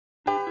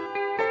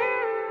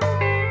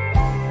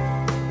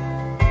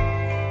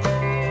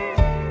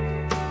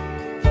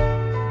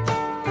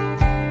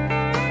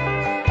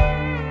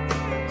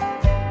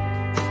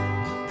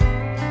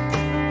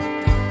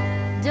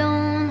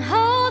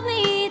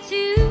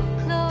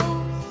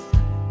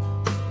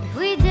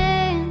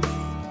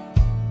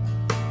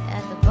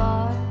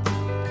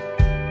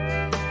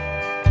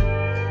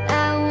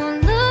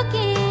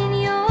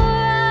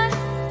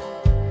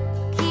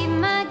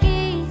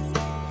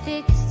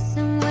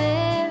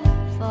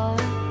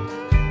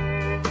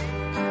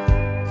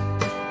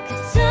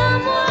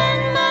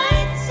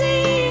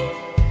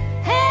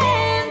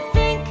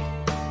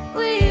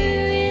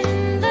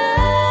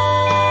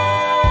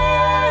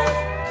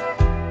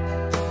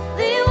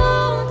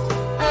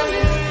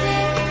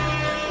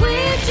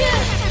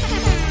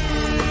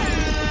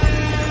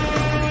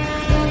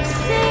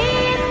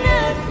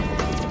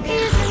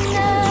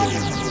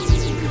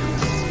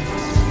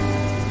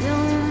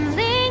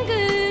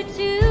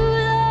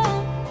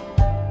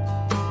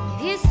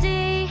you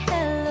say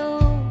hello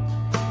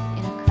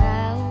in a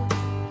crowd,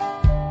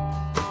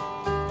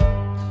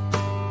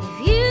 if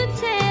you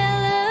tell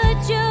a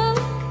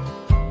joke,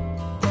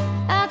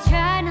 I'll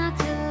try not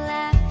to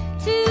laugh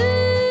too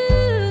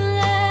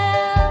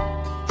loud,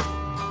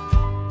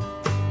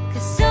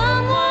 'cause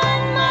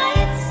someone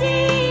might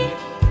see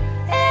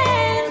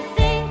and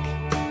think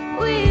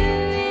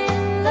we're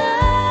in love.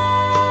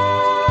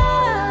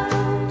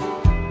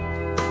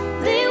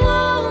 They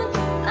won't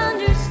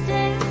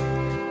understand,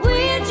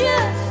 we're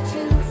just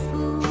two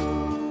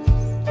fools.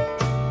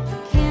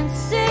 Can't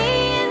say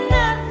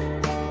enough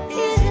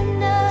is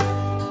enough.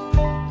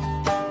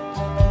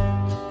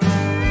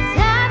 'Cause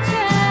I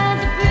tried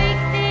to break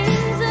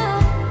things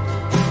up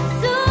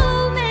so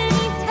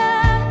many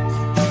times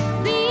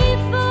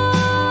before.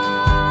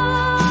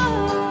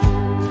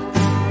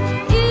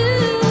 You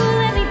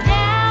let me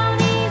down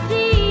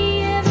easy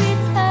every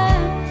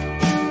time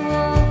you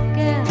walk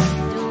out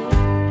the door.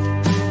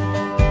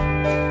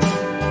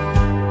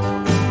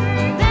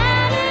 No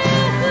matter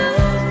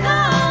who's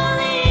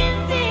calling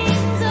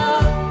things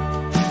off,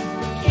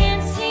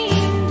 can't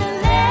seem to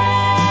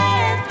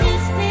let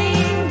this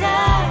thing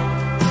die.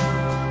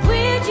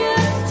 We're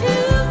just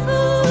two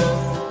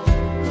fools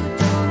who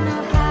don't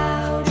know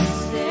how to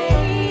say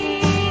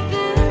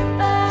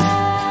goodbye.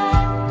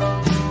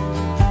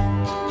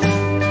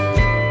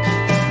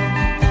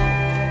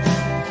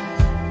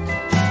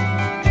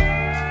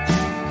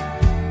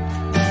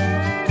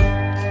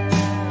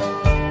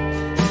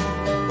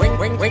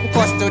 When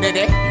Costo did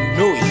it, you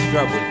know he's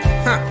trouble.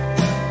 Huh.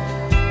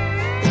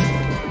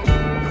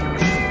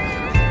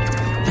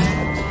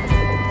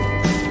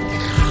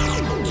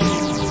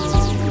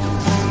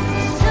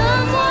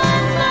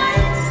 Someone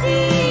might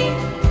see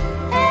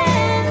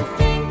and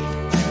think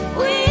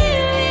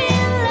we're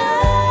in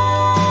love.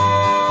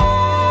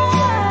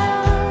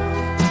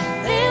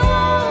 They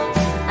won't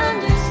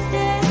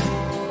understand,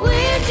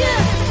 we're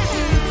just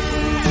two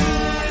fools.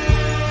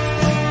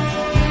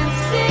 Can't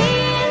say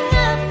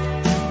enough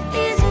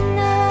is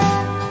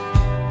enough.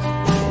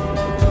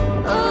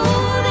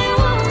 Oh, they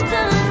won't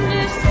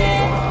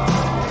understand,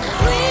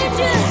 we're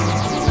just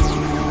two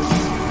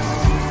fools.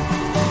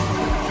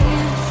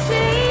 Can't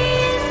say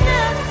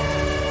enough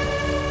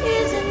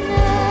is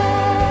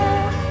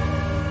enough.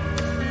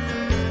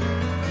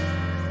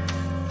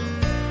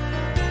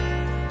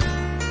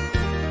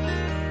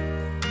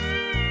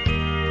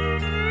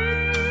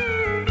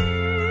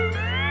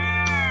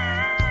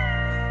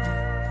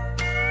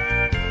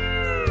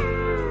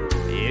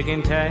 You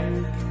can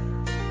take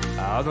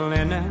all the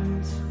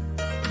linens,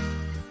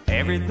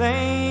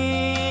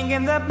 everything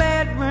in the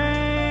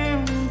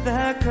bedroom,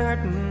 the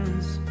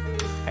curtains,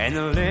 and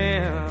the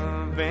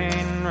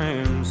living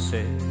room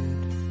set.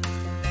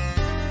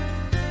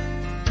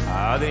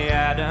 All the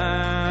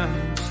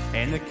items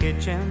in the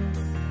kitchen,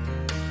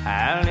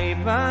 I'll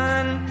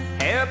even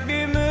help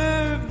you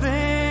move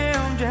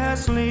them.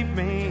 Just leave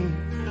me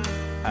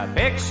a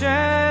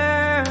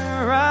picture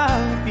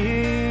of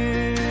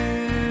you,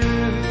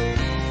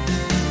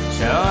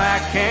 so I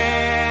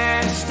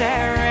can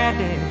stare at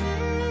it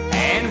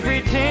and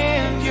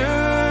pretend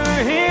you're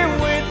here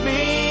with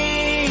me.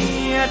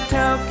 A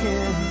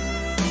token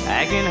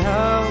I can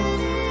hold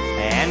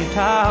and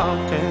talk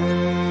to.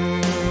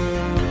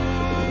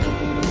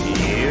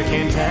 You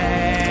can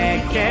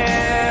take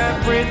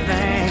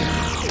everything,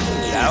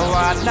 the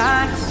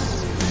whatnots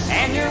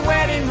and your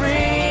wedding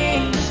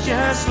rings.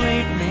 Just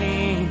leave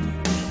me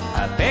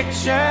a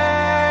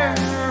picture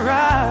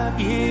of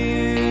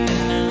you.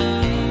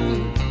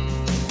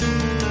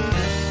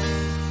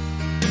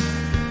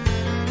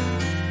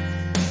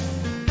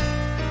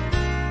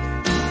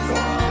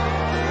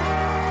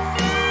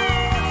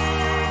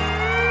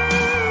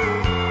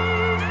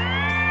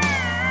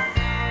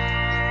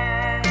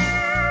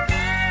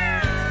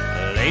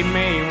 Leave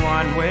me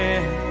one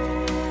with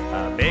a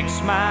big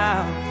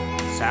smile,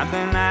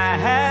 something I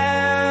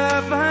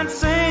haven't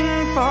seen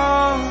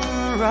for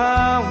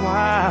a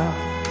while.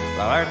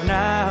 Lord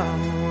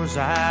knows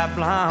I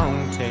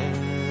belong to.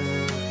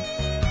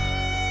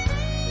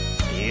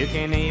 You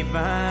can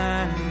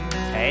even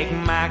take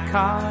my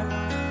card,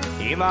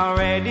 you've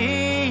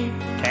already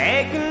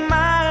taken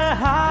my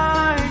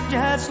heart.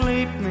 Just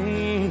leave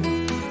me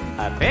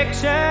a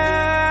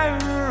picture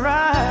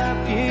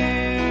of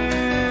you,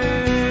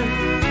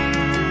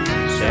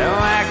 so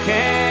I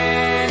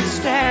can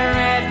stare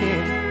at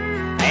it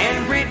and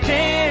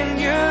pretend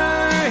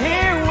you're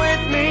here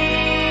with me.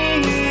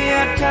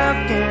 A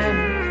token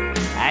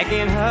I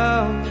can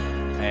hold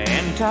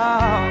and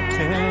talk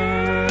to.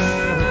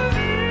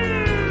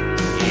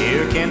 You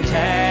can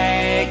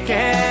take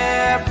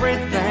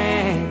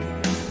everything,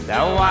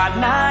 the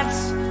whatnots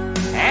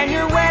and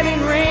your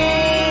wedding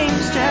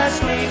rings.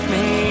 Just leave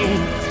me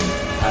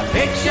a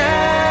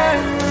picture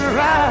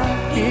of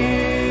you.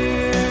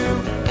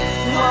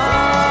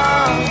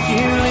 Won't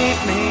you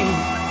leave me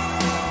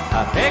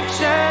a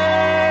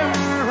picture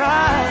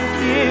of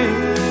you?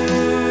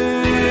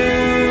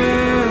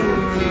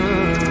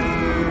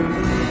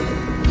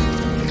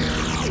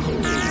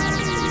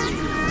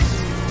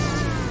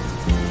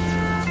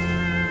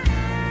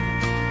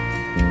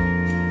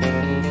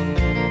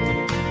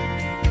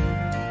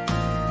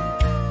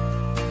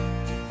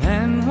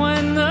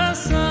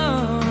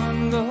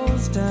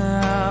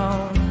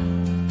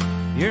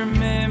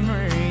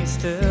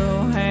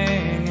 still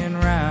hanging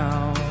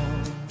round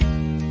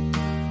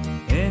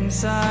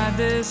inside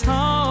this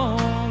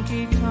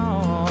honky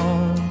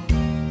tonk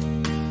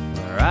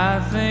where I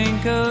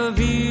think of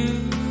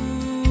you.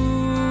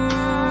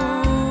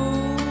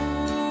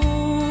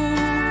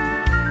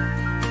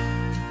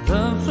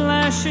 The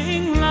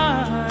flashing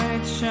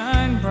lights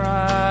shine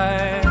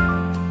bright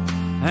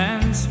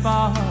and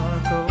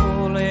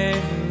sparkle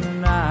in the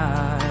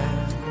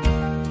night,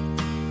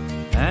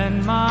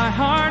 and my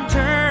heart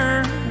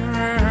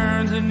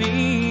turns a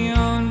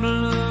neon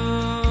blue.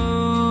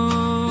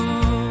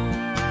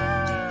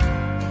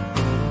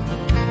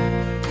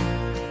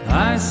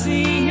 I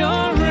see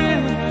your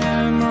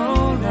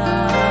emerald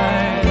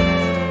eyes,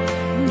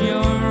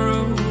 your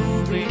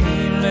ruby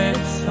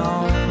lips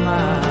on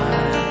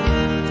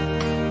mine,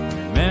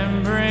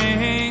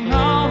 remembering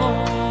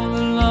all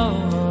the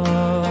love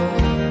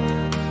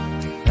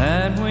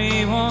that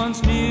we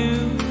once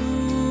knew.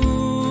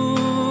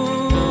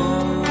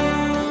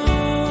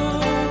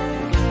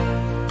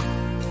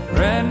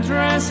 Red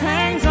dress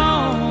hangs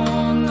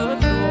on the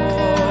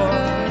door,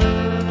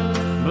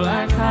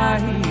 black high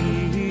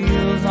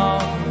heels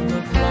on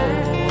the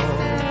floor,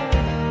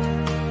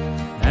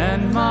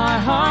 and my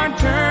heart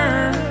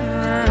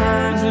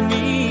turns a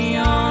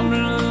neon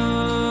blue.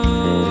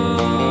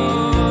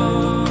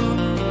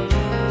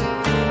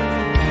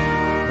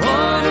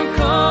 What a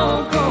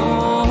cold,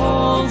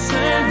 cold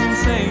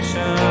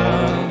sensation,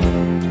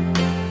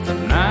 the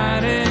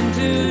night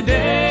into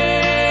day.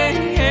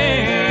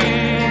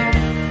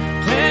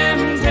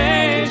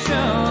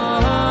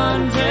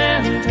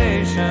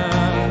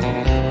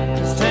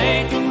 It's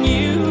taking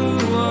you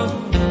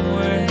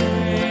away.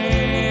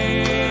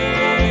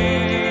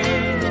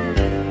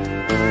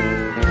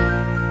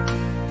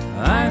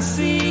 I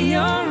see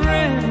your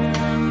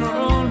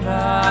emerald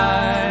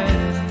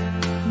eyes,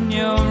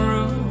 your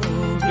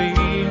ruby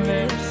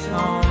lips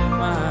on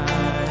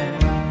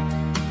mine,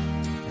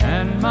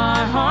 and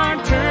my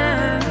heart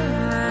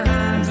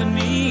turns a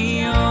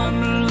neon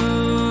blue.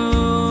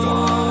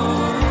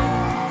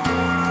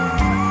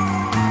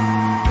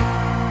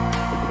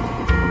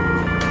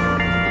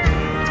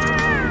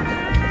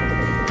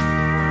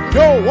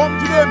 Yo, one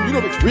to them, you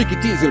know it's Ricky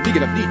Diesel, big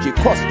up DJ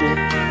Costo.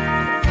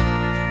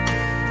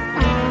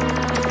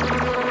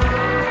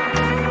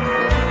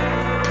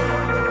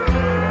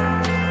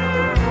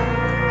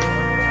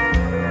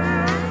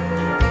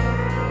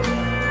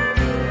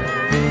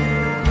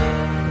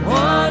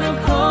 What a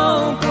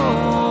cold,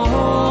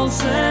 cold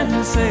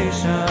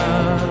sensation,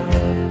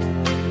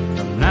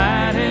 from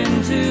night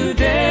into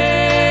day.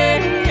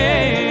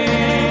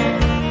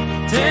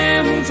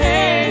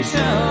 Temptation,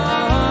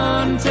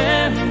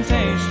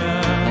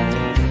 temptation,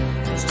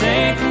 it's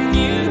taking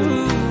you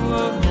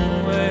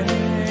away.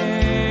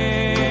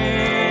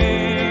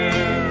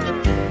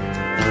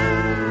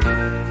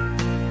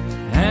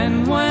 And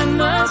when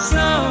the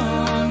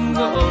sun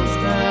goes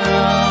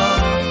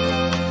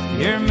down,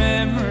 your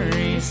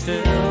memory's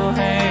still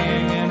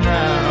hanging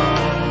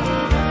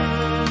round,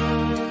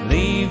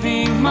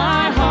 leaving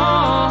my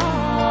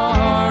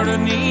heart a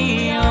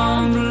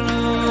neon blue.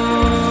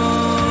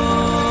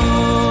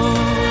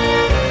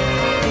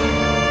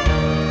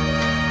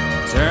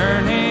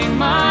 Turning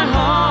my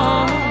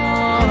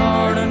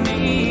heart a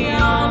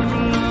neon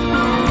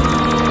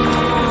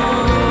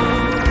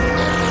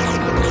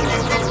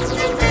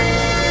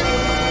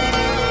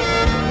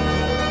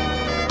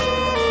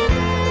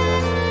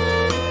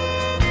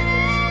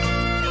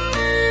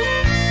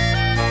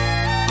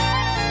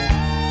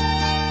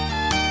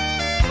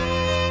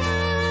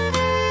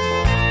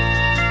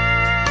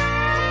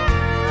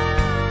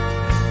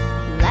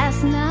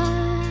Last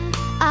night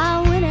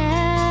I went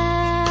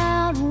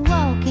out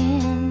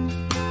walking.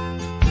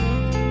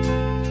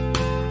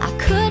 I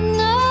could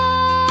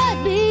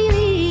not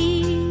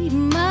believe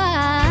my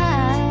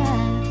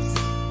eyes.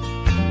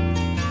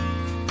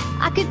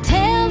 I could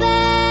tell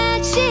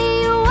that she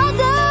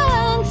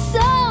wasn't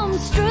some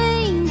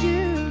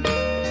stranger.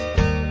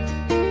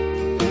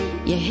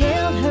 You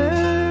held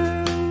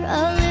her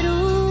a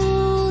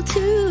little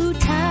too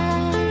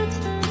tight.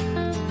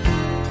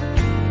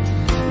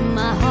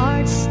 My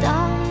heart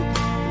stopped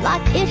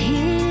like it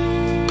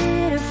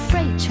hit a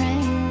freight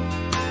train.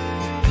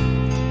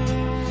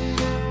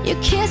 You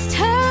kissed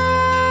her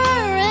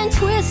and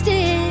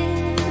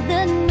twisted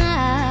the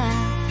knife.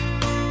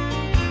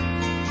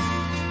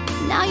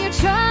 Now you're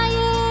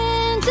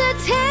trying to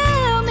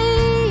tell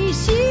me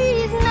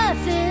she's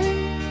nothing.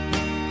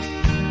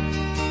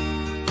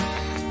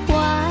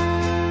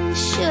 Why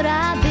should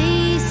I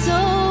be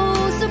so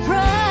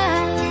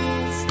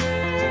surprised?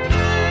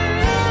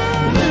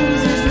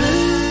 Losers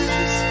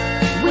lose,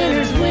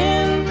 winners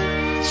win,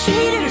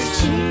 cheaters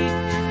cheat,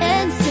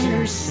 and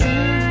sinners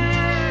sin.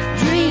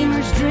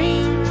 Dreamers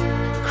dream,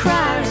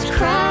 criers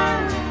cry,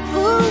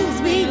 fools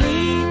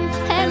believe,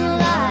 and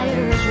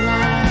liars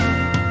lie.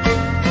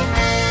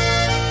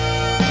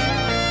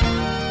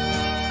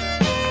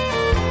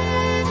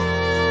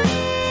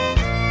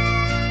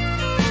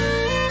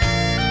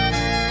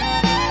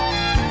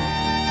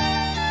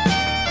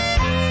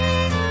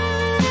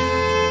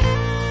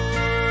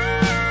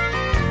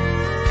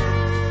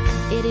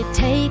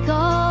 take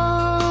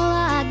all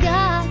I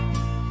got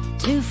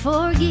to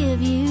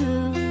forgive you.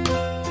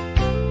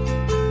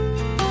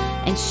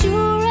 And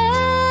sure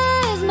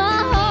as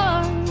my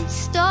heart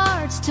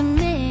starts to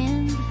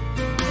mend,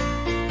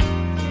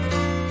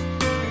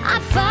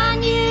 I'd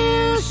find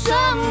you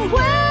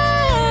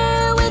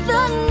somewhere with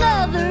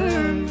another,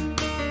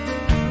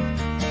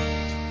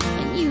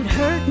 and you'd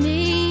hurt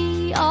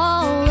me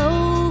all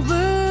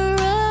over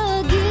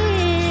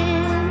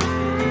again.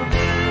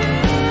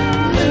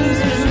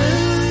 Losers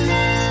lose,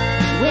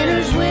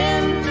 winners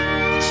win,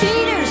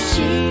 cheaters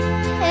cheat,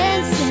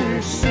 and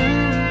sinners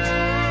sin.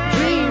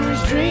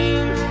 Dreamers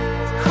dream,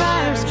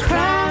 criers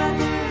cry,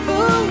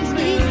 fools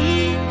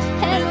believe,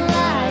 and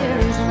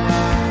liars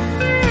lie.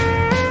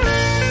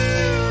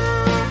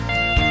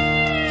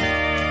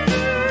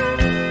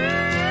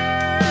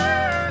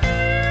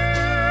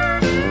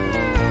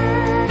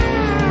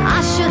 I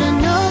should've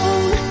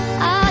known,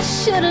 I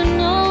should've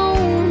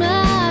known,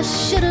 I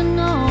should've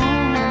known.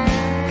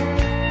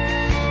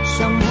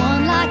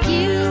 Someone like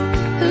you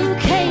who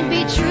can't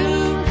be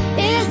true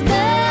is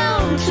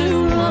bound to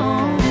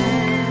roam.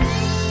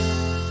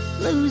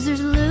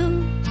 Losers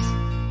lose,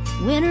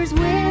 winners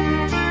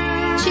win,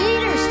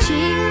 cheaters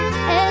cheat,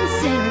 and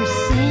sinners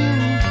sin.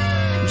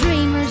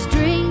 Dreamers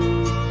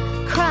dream,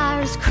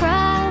 criers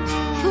cry,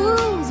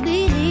 fools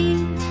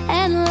believe,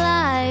 and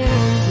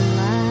liars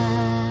lie.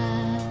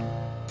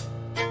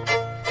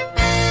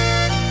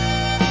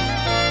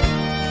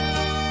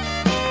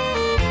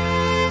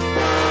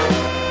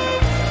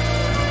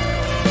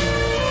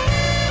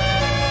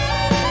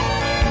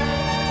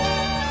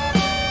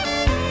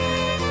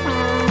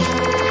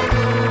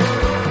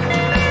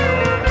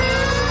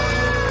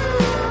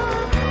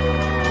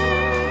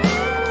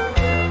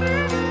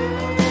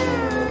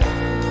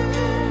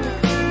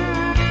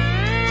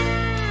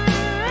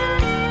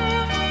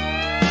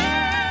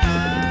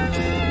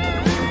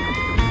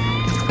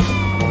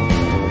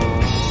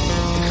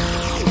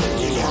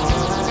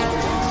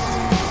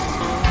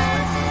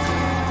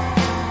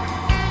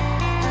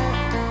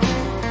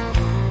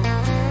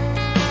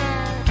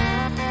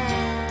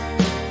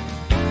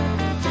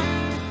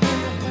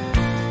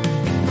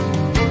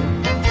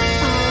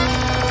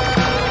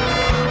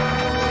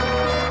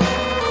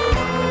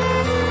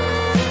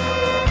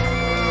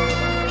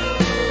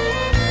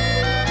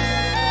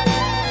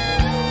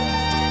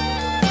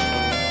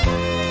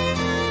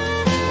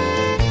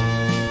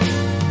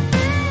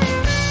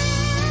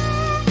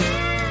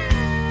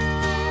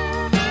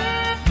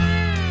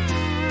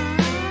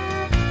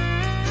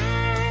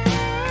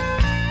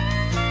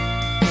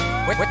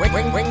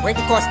 When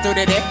Costo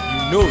did it,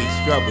 you know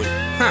he's trouble.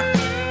 Huh.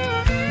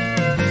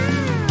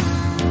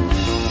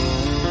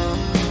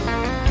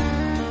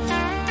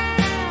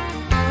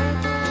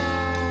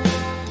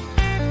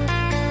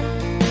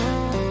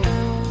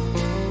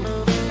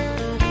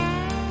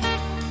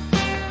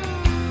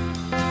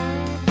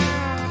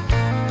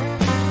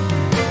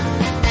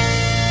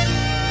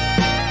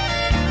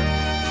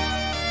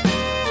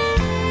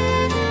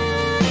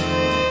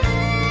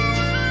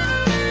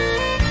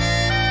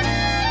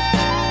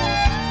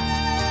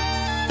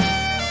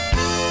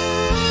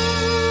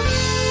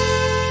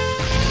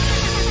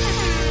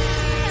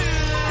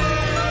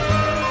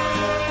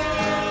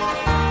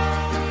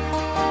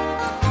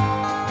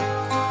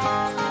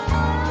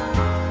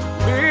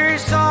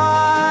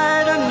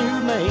 Beside a new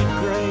made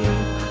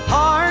grave,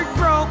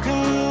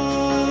 heartbroken,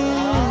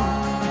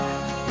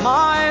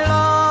 my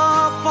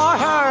love for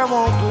her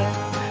won't let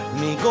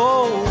me go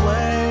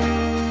away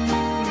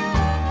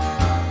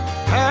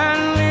and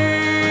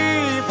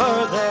leave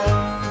her there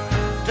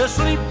to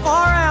sleep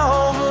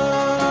forever,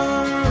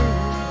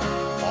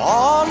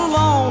 all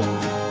alone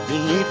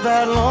beneath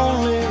that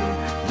lonely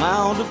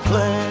mound of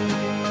clay.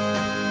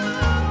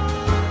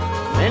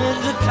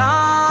 Many's the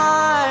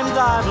times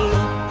I've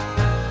looked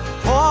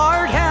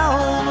toward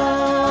heaven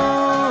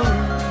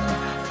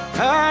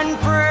and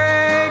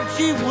prayed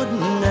she would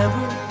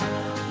never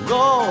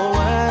go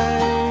away.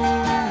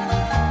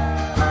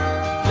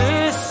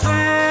 This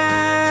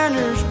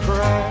sinner's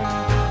prayer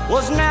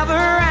was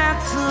never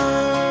answered,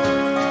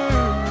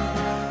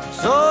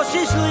 so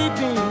she's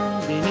sleeping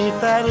beneath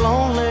that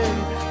lonely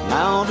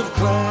mound of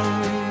clay.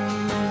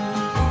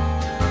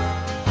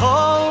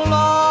 Oh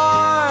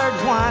Lord,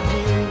 why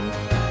did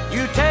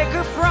you take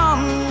her from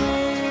me?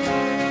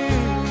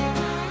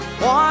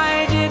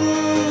 Why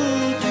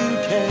didn't you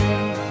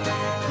take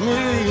me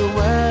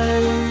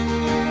away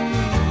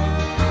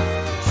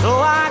so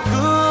I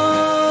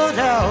could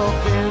have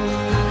been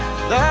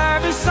there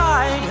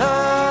beside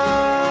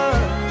her,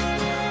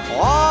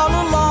 all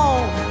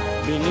alone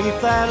beneath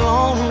that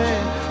lonely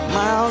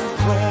mound of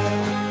clay?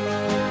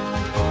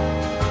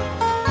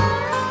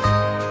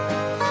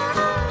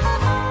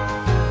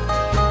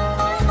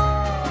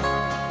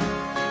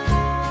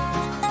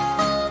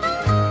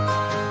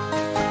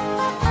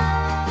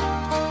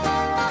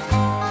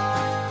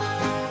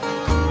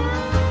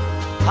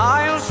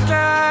 I'll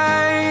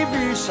stay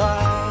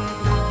beside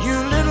you,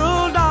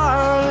 little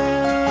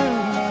darling,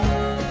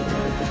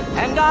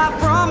 and I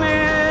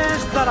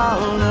promise that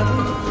I'll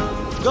never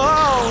go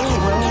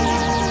away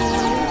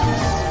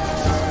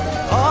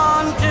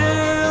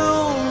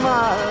until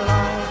my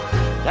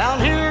life down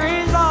here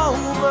is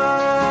over.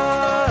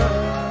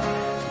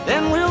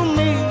 Then we'll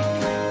meet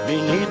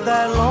beneath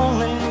that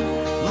lonely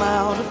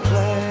mound of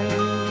clay.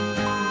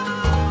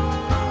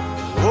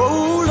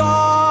 Oh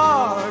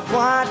Lord,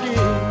 why did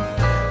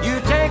you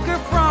take her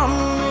from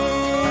me?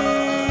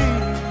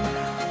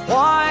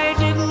 Why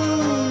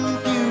didn't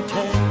you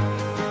take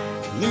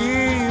me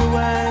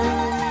away?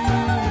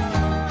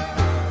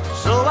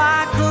 So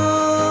I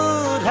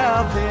could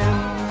have been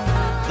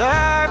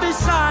there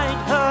beside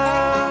her,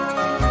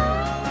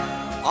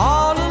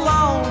 all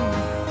alone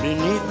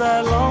beneath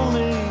that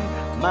lonely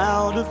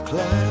mound of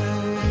clay.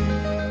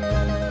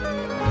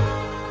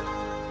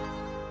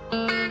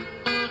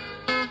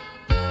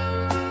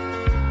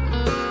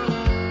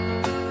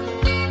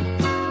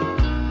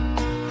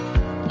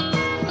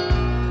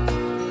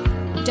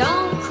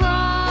 Don't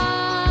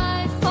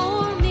cry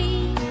for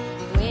me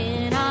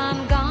when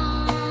I'm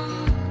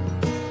gone.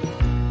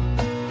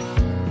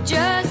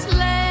 Just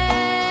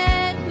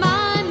let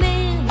my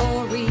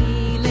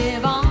memory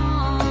live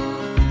on.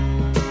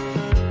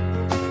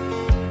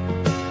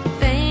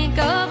 Think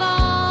of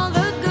all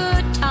the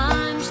good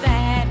times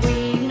that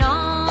we've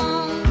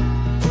known.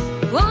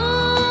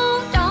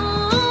 Whoa,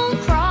 don't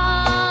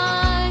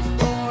cry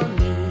for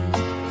me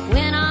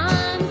when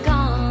I'm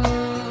gone.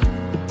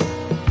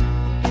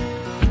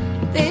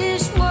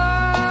 This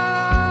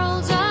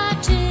world's a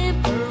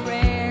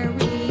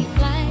temporary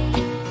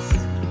place,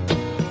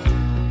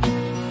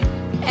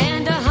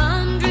 and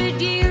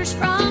 100 years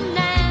from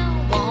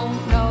now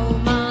won't know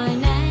my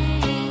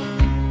name.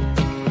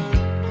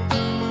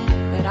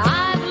 But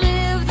I've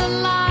lived the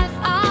life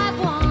I've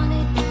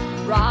wanted,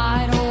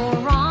 right or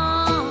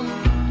wrong.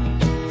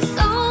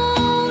 So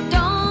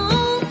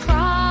don't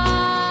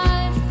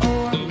cry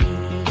for me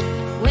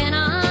when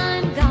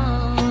I'm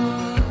gone.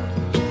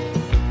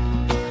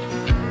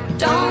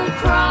 Don't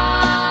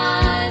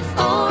cry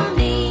for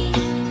me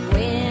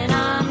when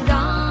I'm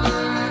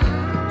gone.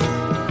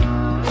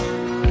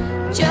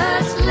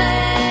 Just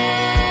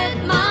let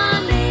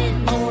my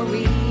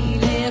memory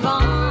live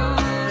on.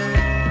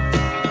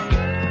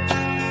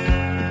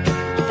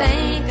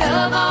 Think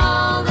of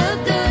all the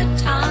good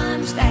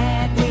times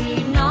that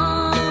we've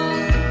known.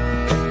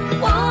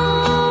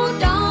 Whoa,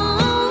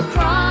 don't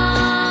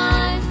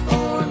cry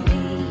for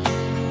me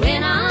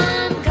when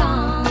I'm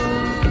gone.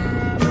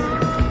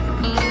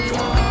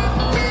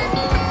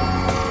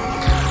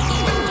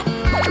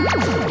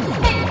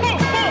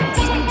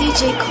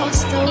 DJ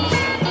Costo.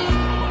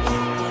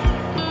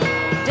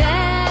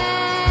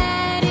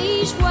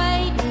 Daddy's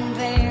waiting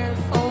there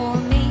for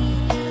me,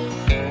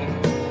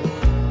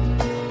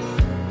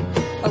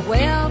 a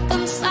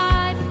welcome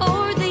sight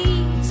for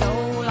these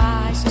old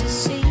eyes to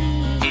see.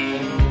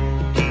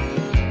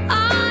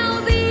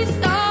 I'll be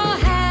so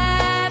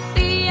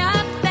happy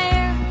up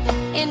there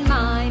in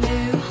my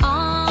new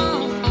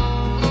home.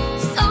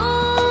 So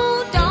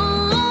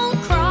don't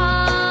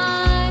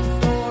cry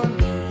for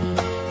me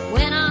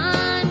when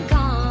I'm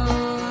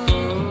gone.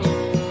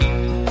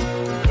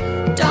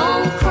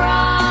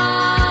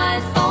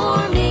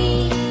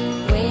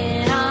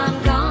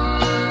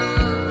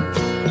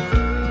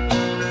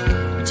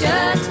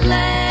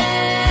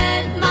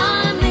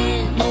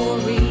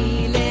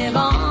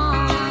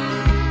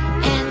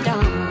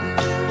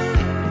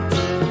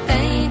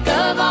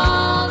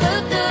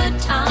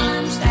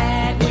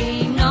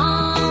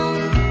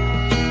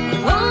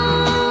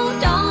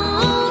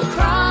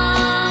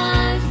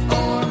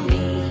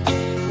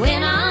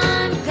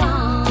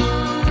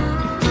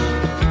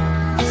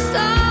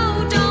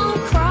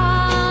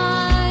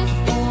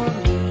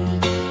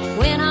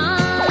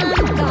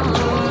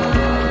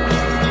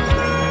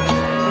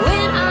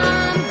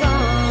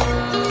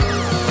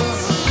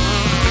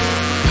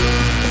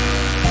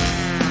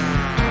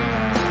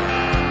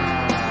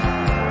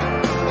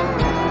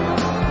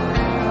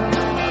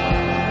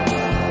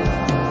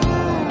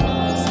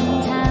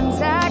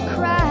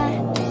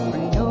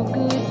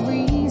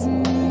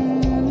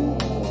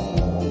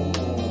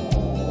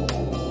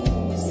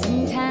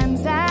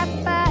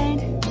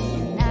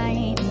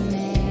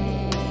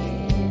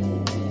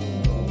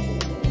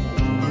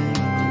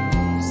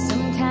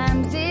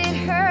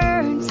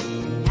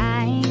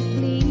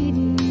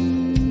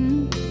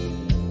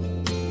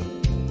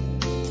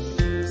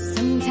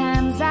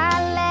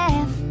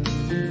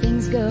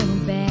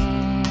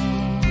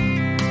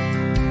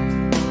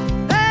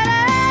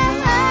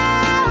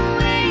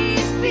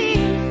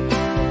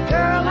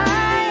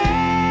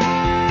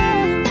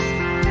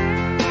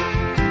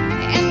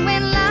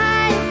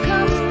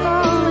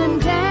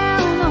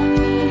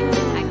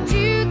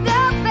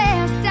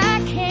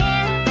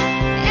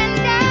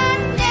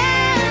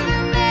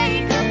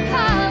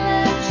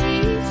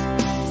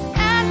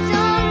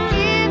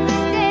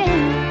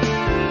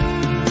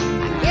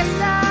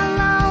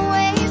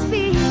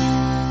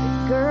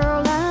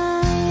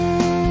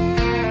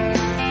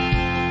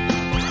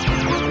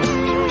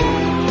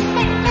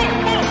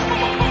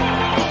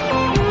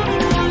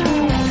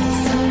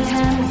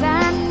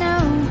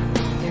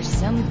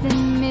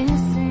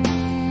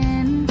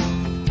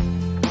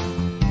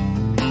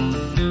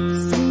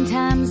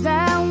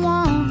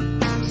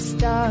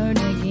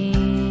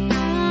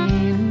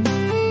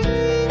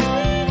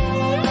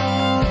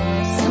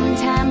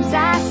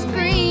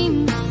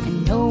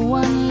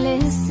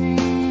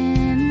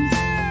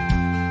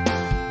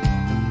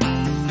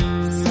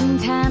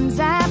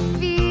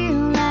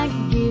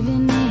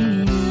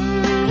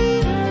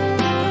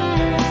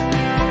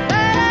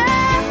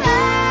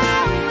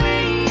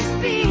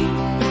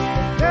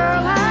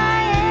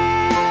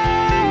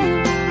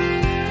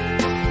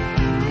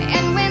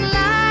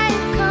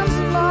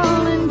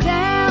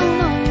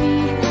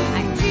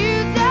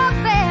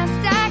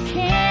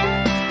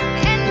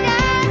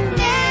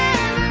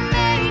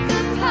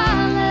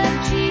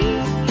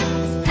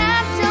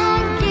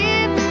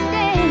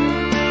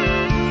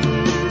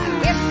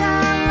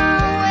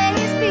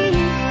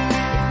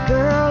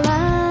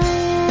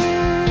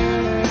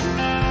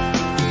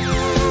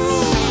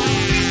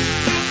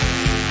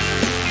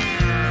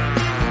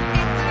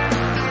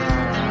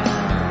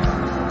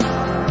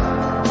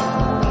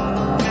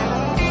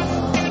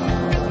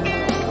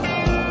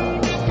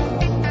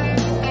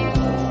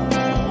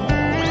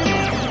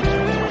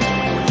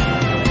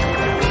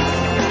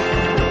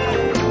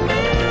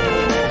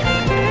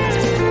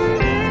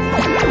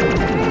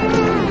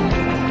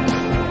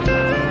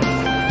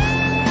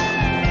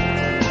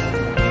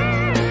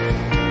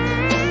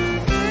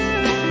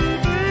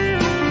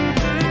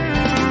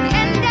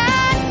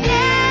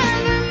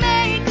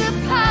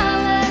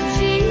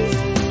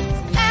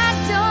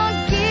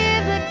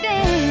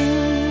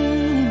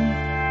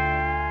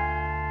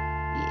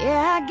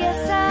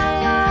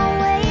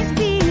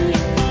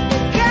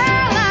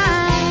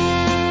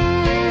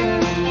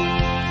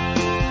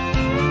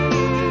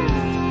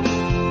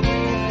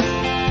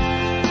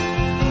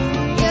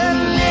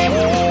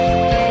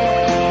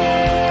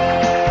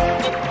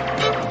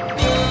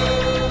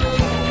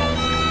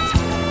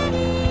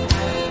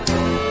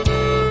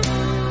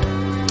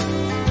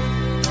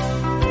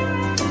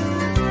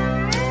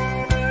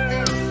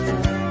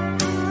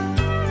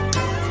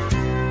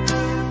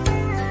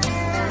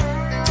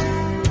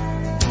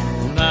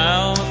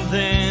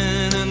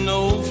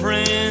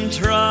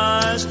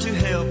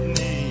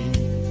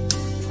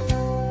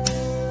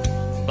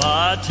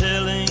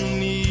 telling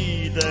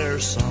me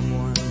there's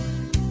someone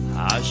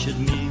I should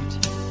meet.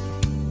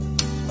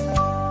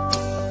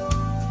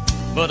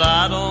 But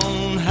I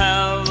don't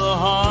have the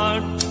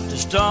heart to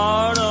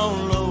start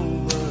all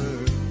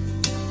over,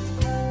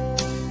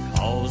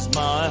 'cause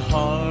my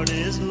heart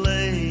is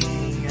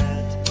laying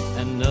at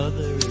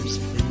another's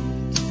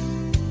feet.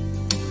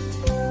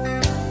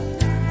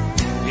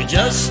 You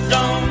just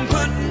don't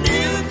put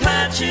new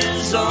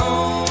patches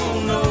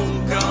on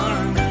old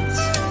garments.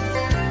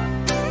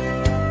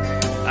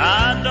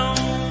 I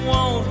don't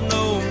want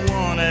no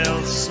one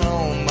else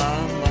on my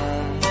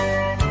mind.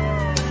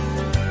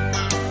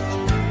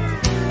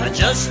 I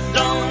just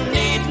don't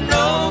need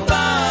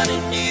nobody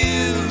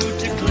new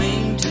to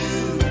cling to.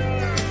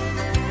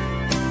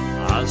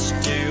 I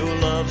still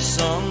love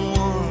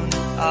someone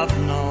I've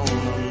known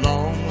a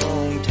long,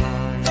 long time.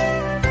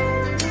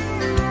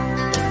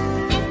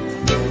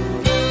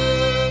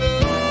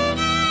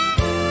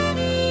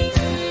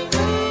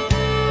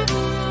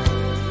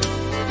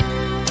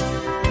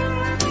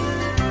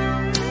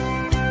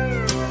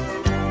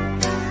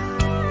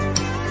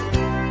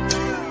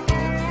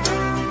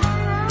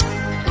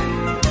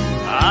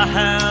 I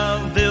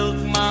have built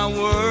my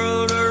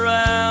world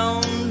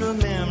around a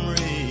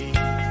memory,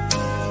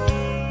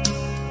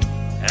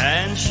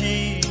 and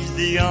she's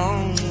the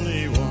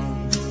only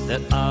one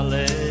that I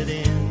let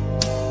in.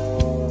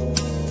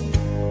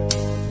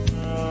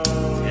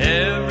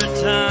 Every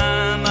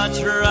time I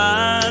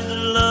try to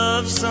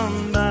love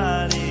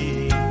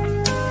somebody,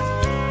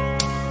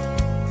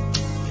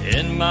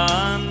 in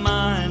my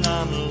mind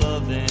I'm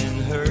loving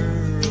her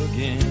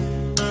again.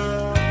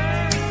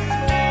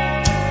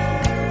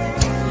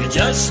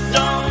 Just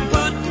don't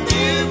put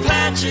new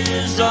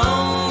patches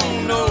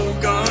on old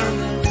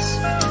garments.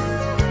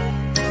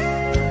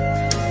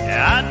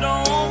 I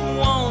don't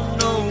want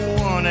no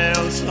one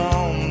else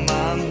on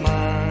my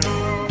mind.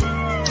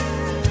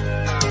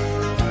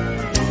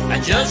 I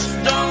just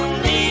don't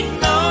need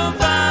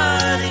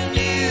nobody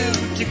new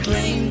to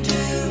cling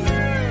to.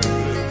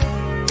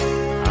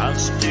 I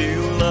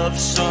still love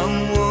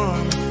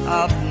someone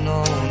I've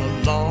known a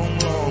long,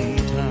 long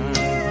time.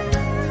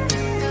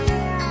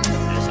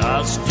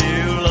 I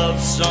still love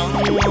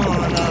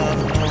someone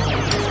I've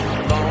known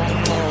a long,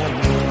 long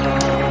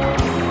time.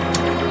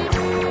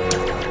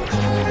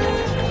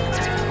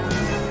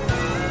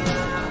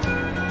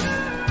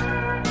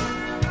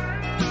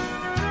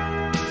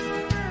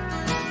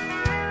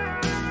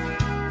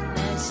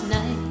 Last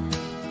night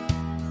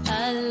I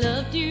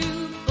loved you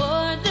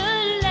for the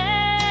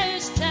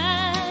last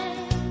time.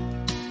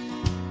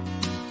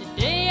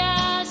 Today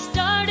I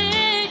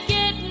started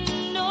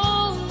getting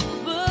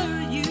over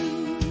you.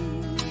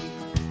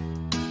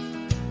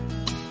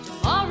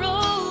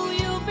 Tomorrow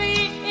you'll be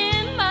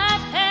in my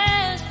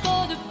past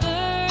for the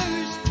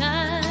first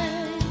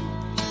time.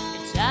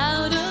 It's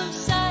out of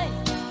sight,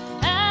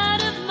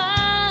 out of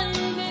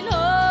mind, and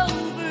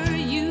over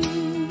you.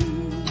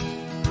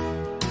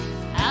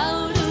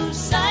 Out of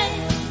sight.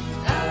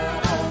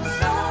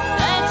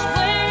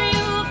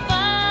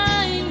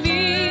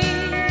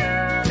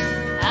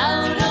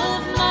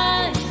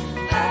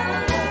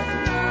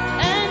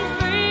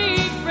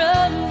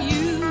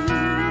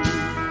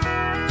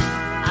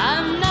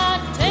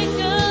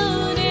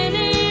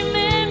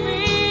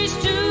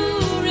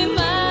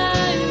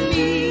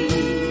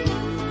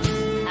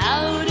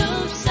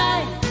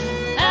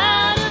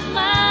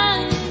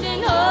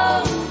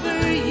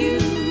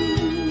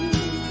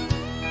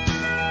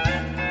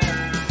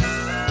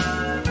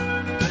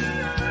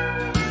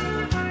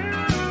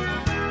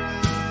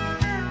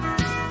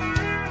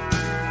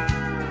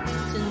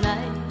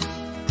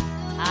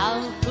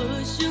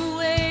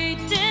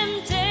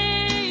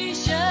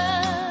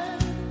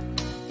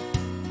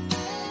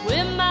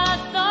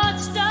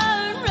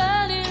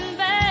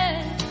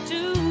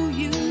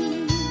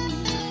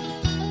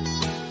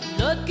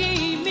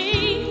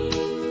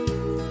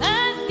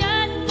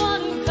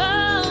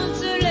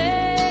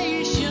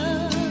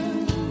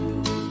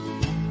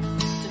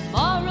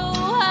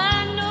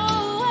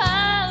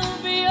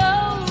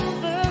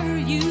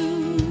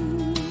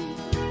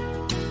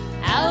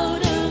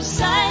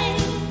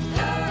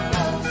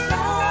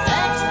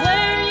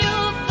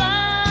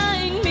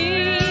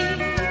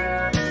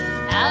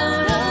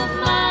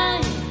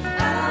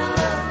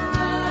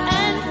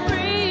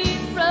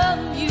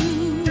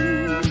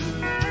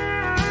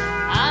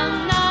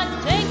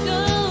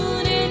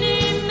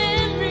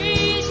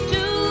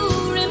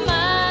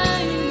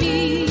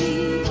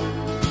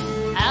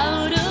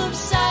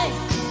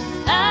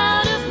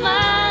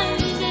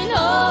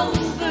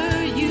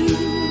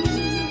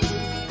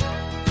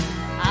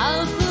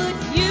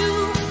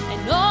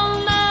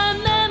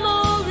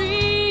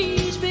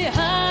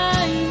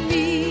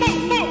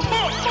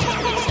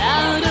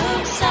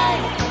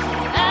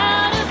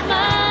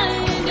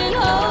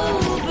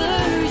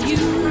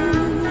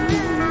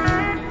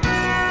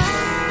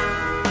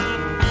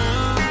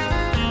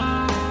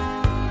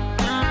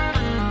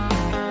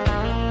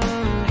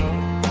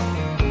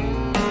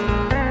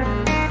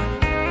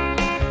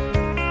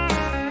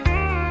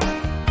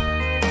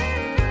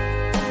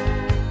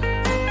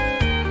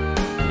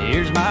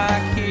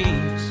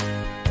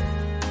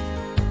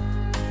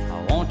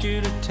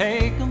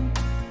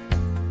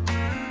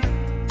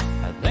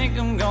 think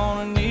I'm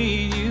gonna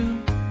need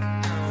you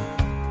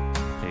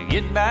to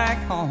get back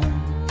home.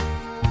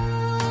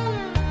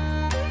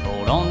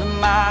 Hold on to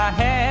my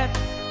hat,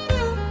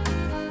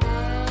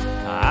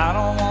 I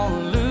don't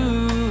wanna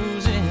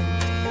lose it.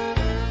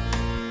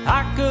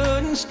 I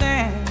couldn't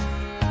stand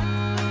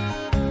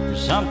for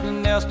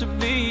something else to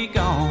be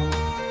gone.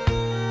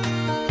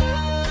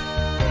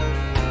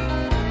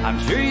 I'm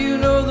sure you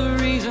know the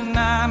reason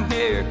I'm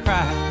here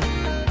crying.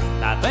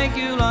 I think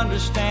you'll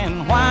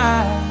understand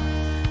why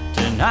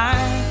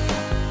tonight.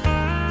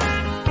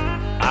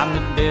 I'm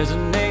the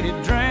designated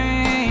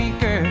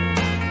drinker.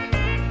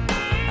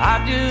 I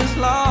just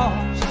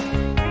lost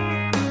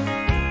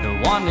the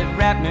one that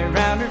wrapped me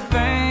around her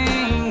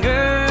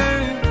finger.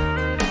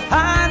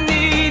 I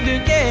need to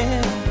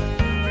get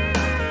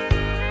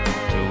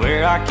to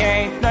where I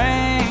can't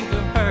think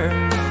of her.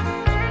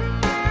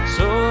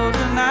 So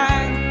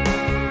tonight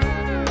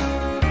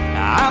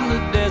I'm the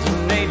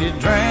designated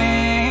drinker.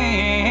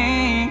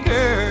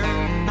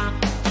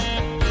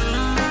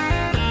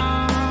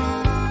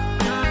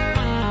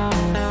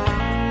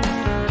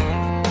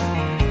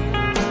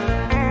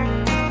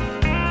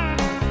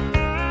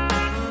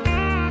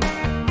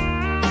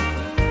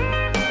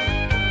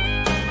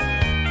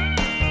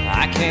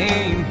 I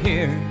came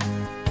here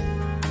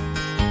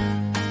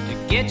to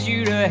get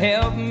you to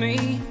help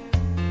me.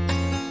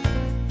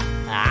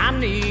 I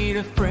need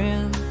a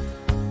friend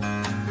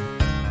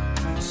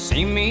to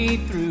see me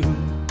through.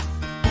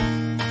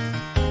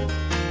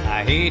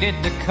 I hated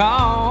to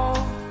call,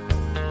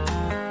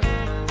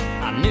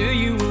 I knew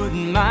you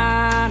wouldn't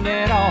mind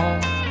at all.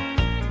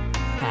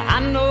 I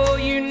know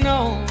you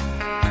know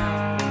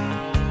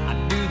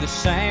I'd do the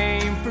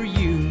same for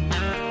you.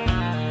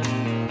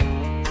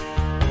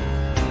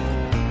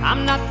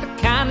 I'm not the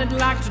kind that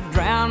likes to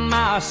drown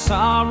my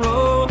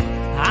sorrow.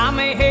 I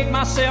may hate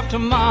myself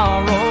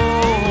tomorrow,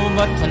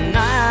 but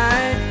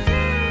tonight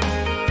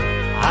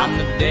I'm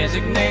the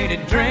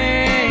designated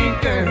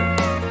drinker.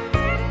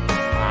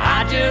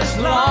 I just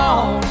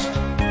lost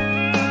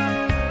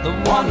the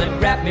one that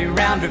wrapped me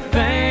around her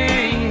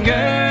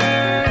finger.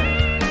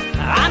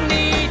 I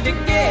need to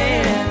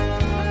get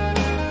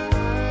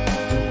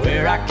to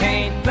where I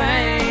can't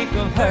think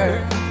of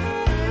her.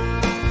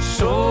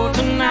 So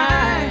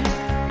tonight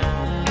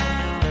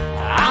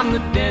I'm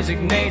the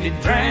designated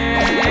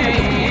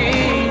drinker.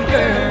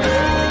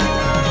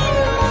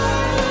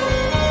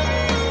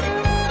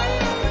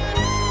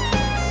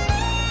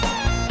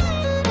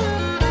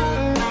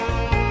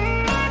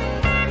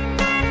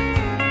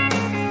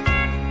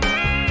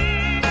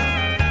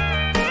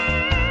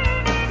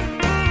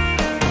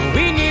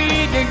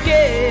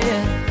 Get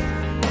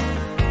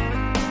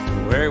to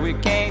where we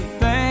can't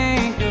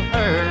think of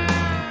her.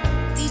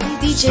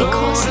 DJ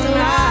Costo.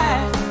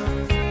 Tonight,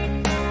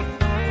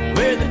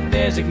 we're the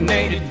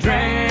designated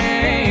drinkers.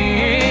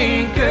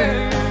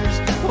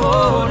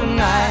 Oh,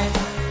 tonight,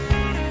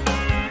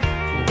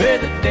 we're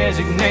the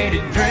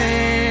designated drinkers.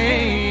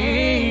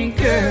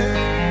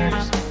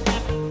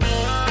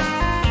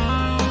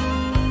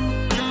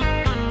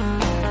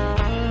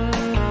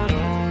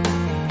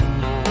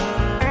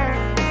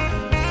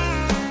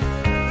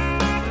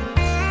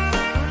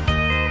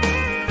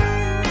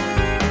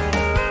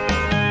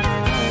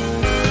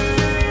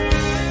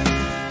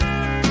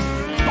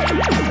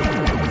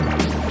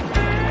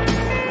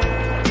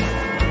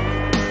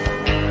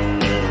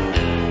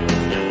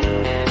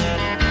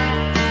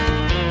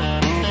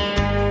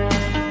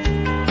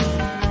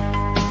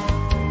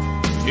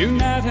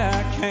 Tonight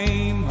I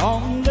came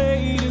home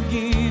late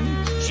again.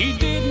 She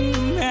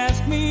didn't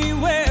ask me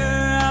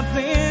where I've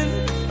been.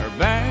 Her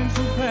bags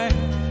were packed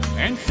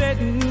and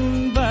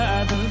sitting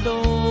by the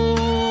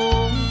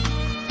door.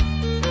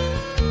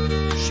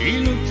 She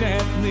looked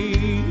at me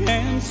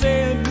and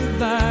said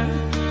goodbye.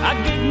 I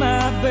did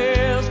my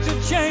best to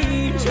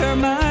change her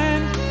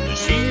mind, but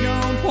she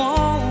don't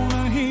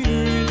wanna hear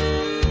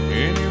it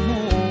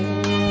anymore.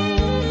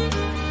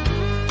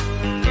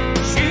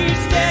 She's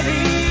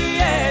steady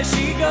as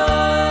she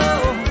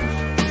goes.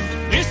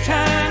 This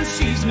time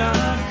she's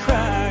not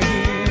crying.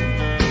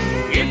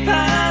 If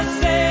I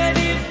said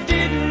it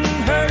didn't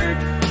hurt,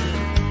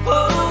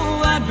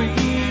 oh, I'd be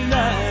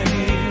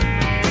lying.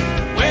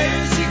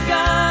 Where she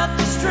got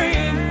the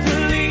strength to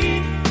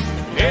leave,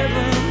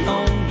 heaven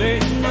only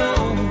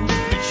knows.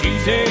 But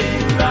she's a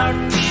rock,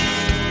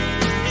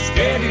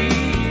 steady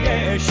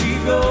as she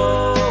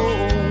goes.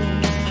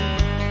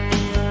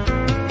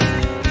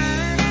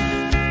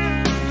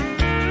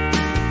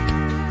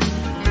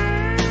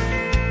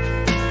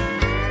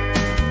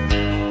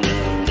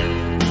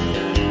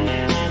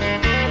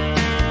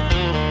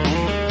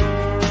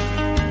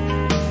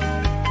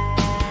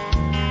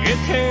 It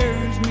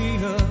tears me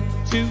up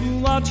to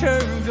watch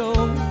her go,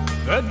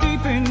 but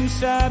deep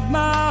inside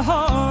my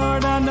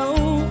heart I know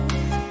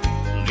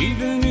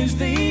leaving is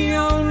the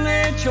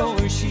only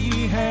choice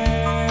she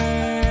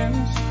has.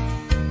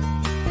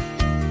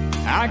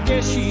 I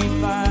guess she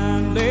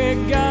finally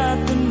got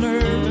the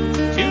nerve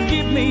to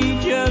give me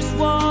just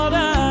what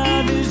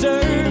I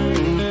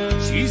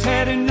deserve. She's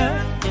had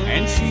enough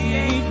and she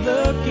ain't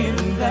looking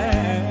back.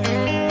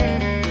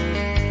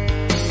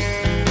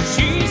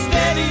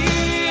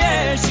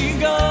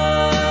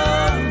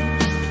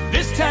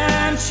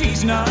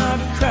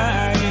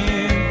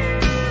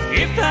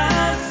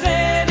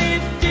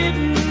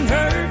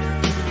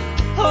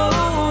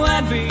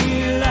 be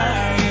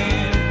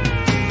lying.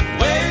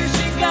 Where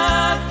she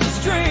got the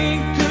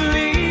strength to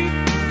leave,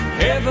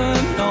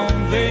 heaven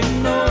only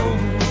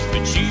knows.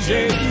 But she's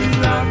a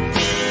rock,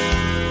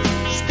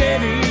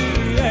 steady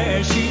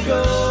as she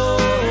goes.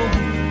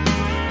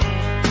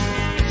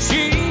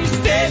 She's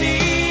steady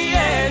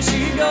as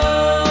she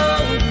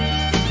goes.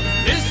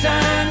 This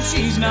time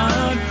she's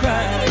not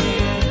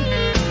crying.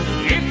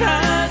 If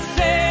I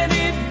said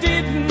it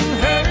didn't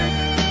hurt,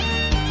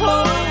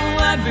 oh,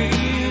 I'd be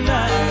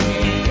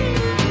lying.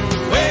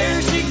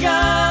 Where she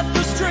got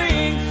the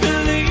strength to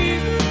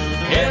leave,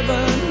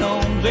 heaven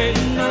only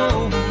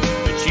knows.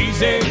 But she's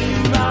a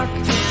rock,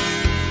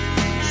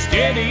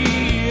 steady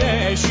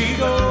as she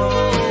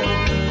goes.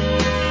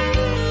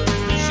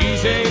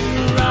 She's a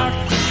rock,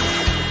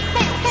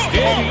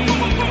 steady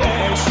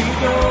as she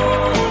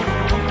goes.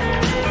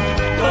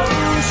 Oh,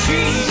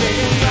 she's a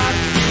rock,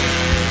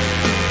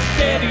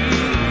 steady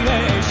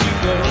as she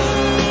goes.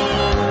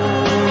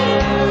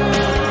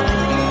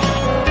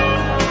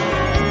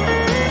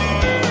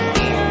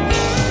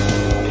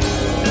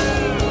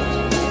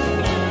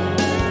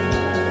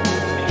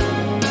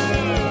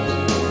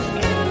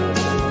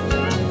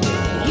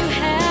 You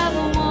have a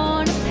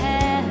worn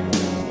path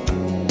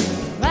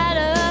right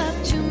up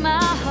to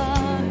my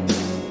heart.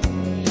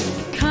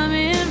 Come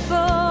in for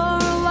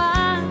a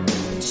while,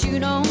 but you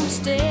don't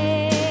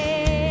stay.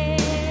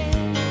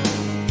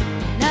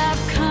 And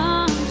I've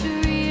come to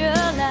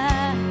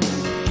realize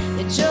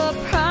that your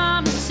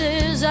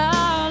promises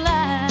are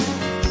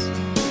lies.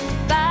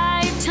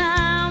 Buy your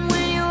time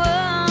when you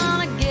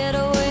wanna get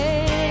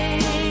away.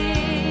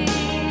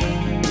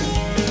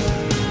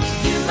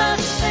 You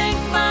must think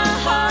my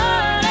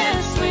heart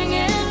is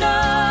swinging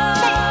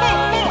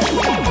doors.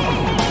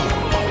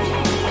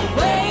 The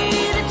way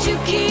that you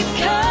keep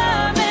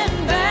coming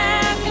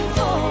back and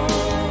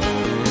forth,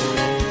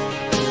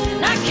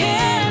 and I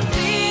can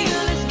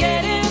feel it's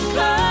getting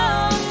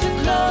close to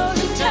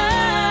closing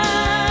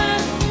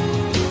time.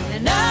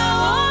 And I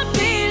won't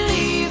be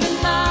leaving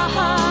my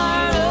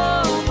heart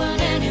open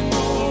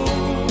anymore.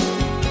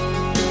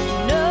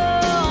 No,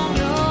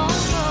 no,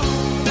 no.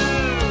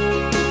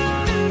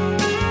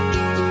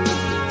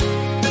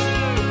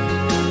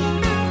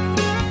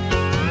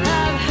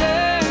 I've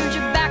heard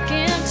you're back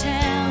in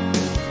town.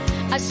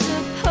 I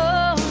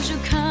suppose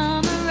you'll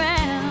come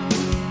around.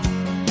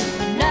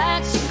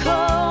 Nights are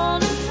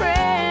cold and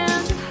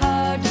friends are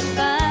hard to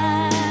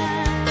find.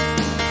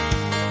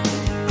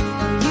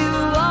 You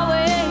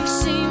always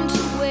seem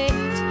to wait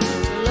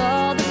till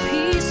all the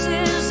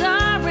pieces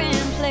are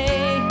in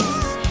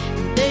place.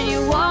 Then you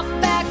walk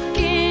back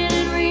in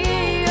and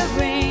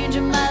rearrange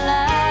my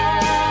life.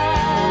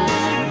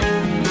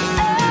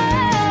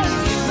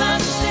 You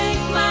must think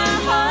my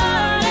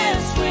heart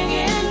is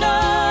swinging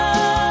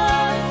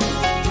doors.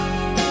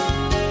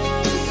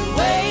 The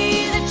way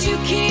that you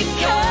keep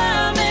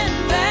coming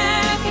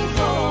back and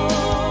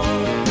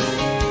forth,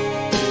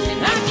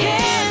 and I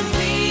can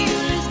feel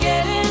it's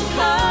getting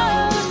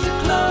close to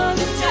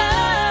closing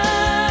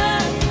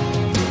time.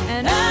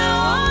 And I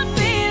won't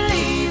be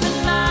leaving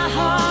my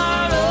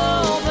heart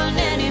open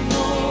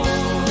anymore.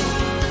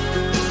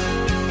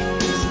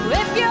 So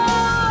if you're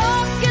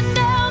walking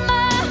down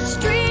my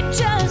street,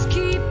 just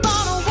keep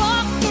on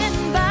walking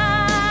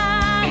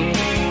by.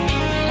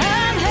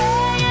 I'm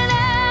hanging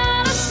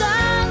out a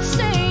sign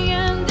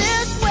saying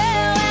this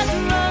well has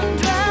run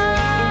dry.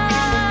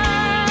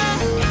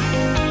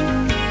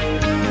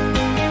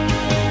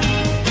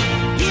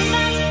 You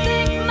must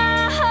think my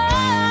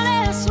heart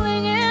is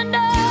swinging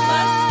doors.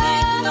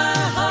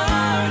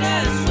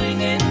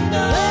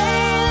 The way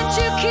that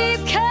you keep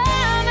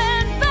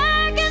coming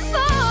back and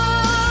forth,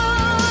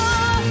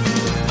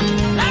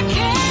 I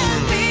can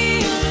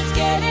feel it's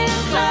getting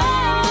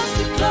close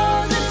to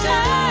closing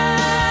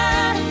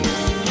time.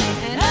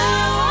 And I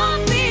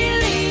won't be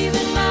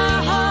leaving my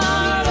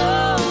heart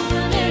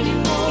open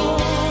anymore.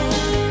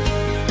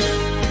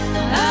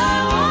 I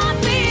won't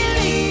be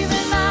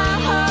leaving my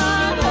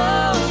heart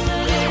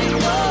open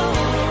anymore.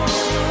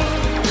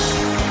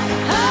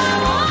 I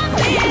won't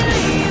be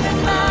leaving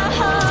my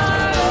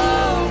heart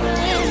open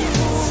anymore.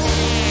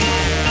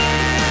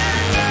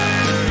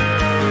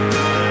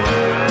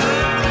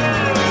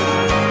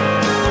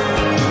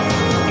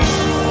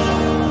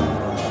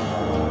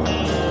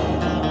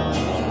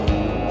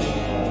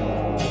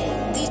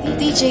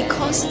 DJ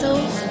Costo.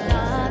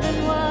 Darling,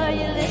 were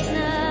you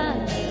listening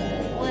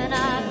when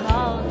I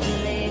called you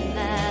late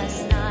last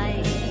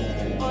night?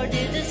 Or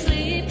did the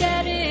sleep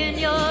get in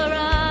your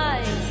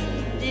eyes?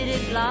 Did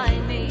it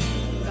blind me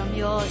from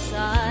your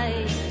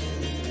side?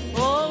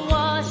 Or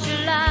was she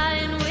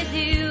lying with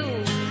you?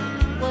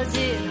 Was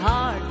it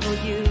hard for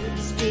you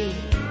to speak?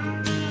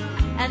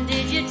 And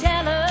did you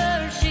tell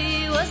her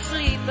she was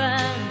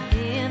sleeping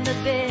in the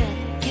bed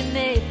you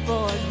made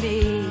for me?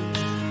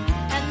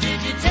 And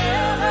did you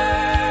tell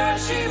her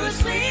she was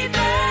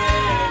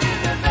sleeping in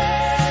the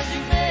bed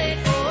you made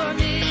for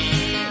me?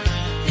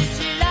 Did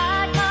she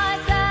like my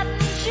satin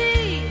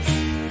sheets?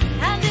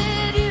 And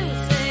did you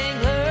sing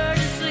her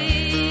to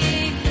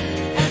sleep?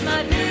 And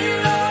my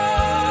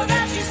pillow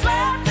that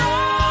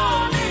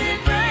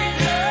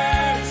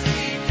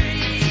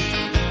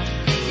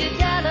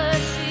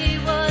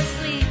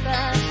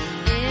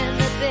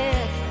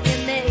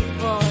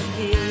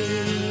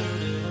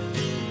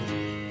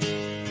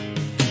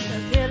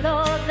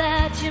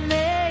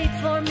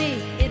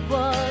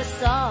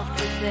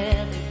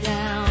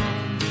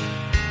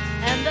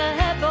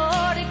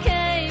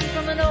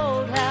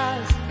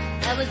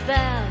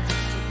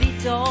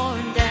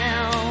torn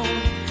down,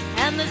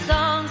 and the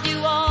songs you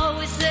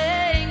always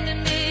sang to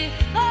me,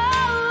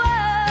 oh,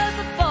 as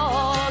I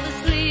fall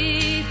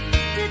asleep,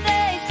 did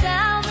they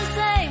sound the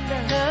same to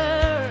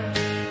her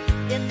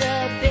in the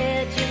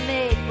bed you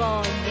made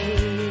for me?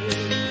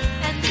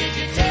 And did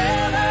you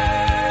tell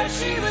her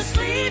she was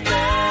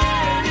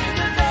sleeping in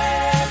the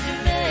bed you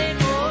made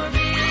for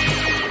me?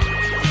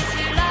 Did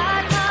she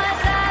like my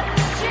satin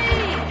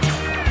sheets,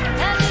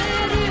 and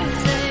did you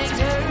sing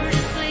her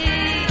to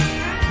sleep?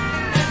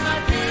 And my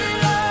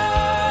pillow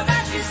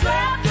that she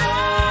slept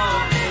on,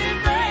 did it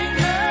bring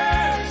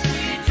her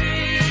sweet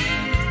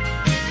dreams?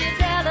 Did you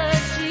tell her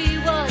she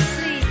was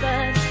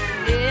sleeping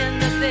in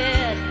the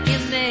bed you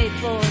made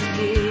for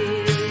me?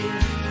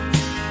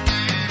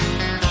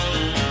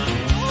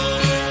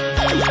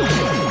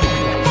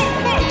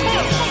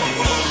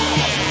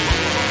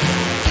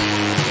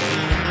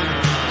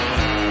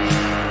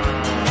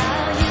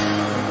 Now you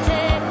can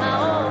take my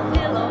old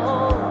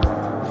pillow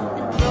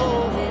and throw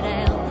it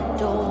out the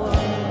door.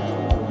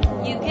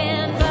 You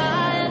can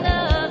buy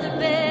another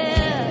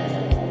bed,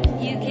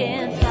 you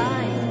can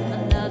find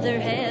another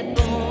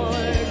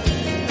headboard,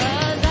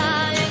 'cause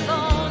I ain't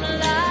gonna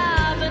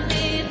lie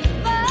beneath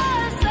my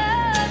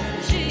satin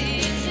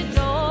sheets you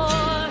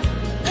tore.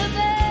 The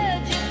bed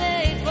you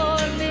made for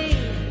me,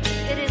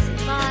 it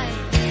isn't mine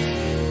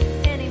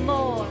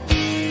anymore.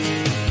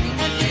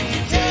 And did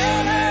you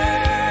tell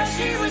her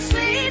she was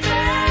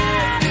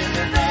sleeping in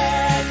the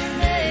bed you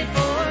made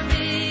for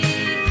me?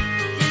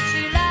 Did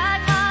she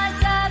like my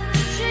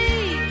satin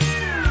sheets,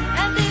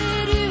 and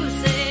did you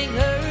sing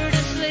her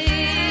to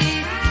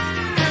sleep?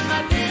 And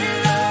my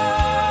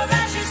pillow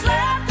that she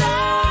slept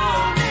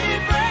on, did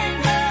it bring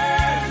her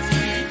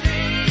sweet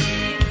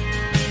dreams?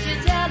 Did you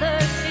tell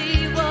her she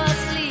was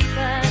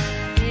sleeping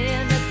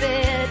in the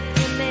bed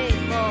you made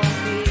for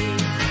me?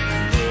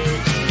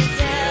 Did you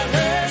tell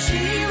her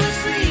she was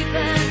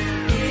sleeping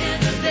in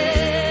the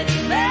bed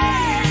you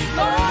made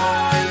for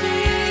me?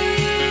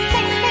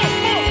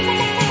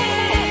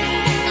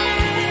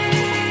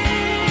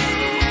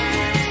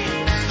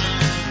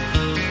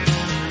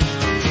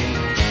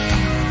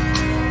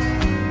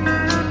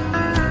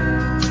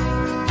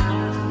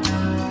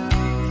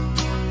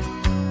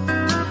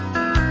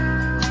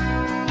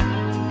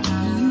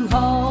 You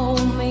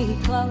hold me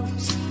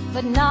close,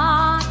 but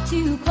not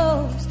too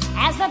close,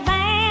 as the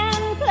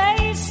band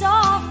plays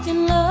soft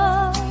and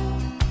low.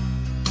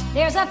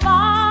 There's a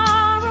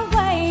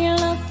faraway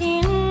look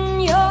in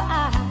your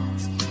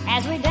eyes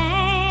as we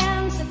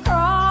dance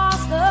across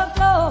the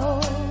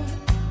floor.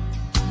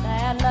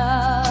 That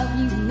love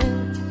you knew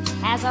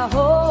has a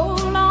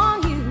hold on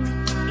you,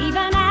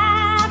 even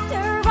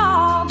after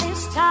all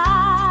this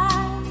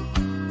time.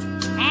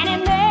 And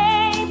it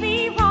may be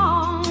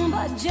wrong,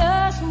 but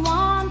just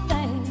one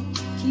thing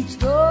keeps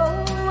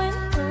going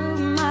through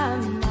my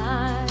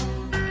mind.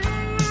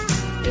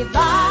 If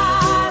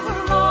I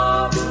were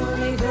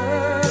only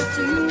her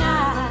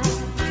tonight,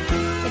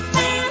 if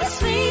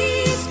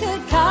fantasies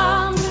could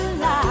come to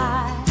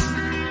life,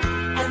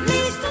 at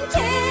least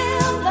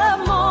until the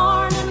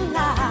morning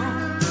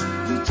light,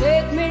 you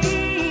take me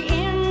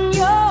in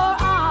your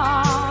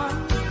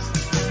arms.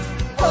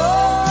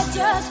 Oh,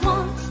 just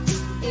once,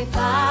 if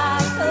I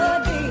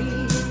could be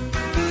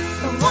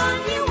the one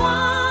you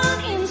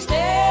want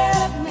instead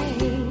of me,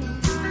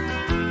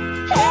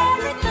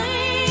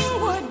 everything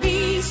would be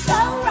so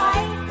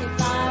right if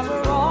I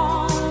were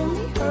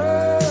only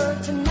her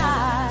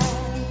tonight.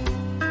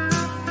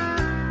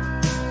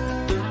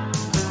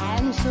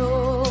 And so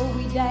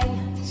we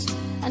dance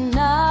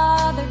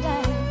another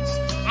dance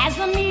as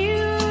the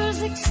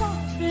music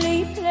softly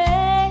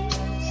plays.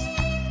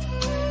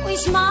 We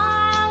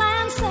smile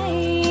and say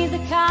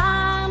the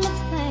kind of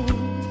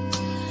things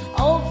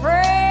old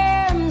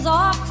friends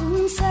often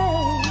say,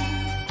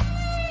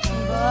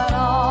 but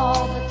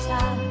all the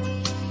time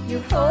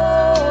you're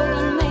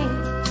holding me,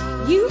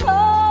 you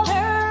hold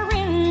her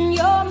in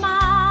your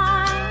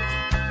mind.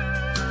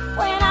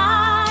 When I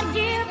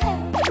give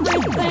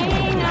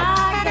everything I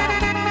got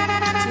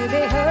to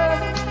be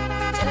heard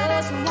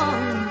just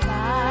one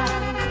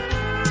time.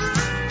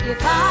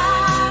 If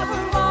I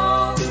were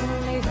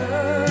only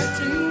her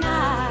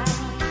tonight,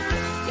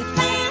 if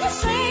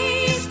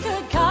fantasies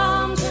could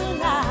come to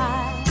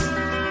life,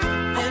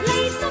 at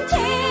least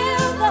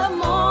until the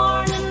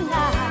morning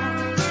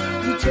light,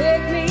 you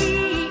take me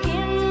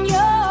in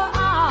your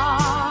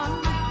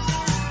arms.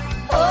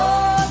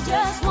 Oh,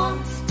 just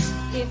once,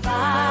 if I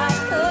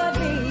could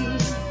be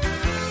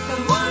the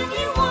one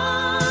you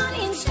want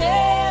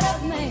instead of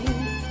me,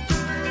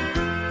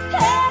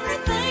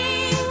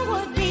 everything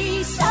would be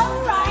so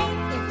right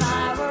if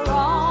I were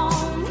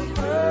only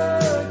her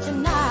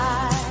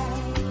tonight.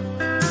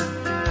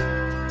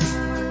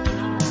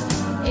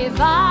 If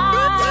I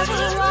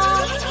were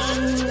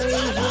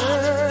only her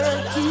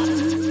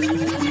tonight.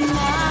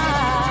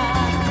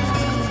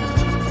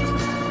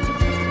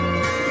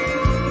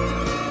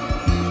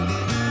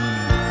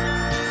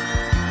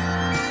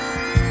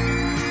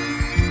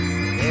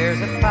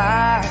 There's a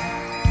fire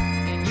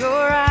in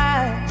your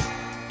eyes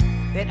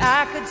that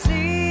I could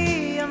see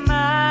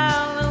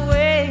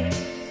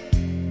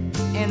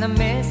And the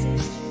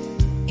message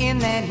in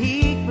that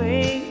heat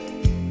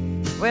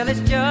wave, well, it's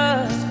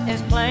just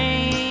as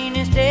plain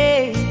as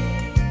day.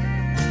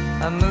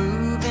 A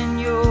move in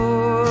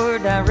your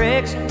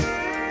direction,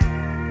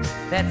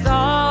 that's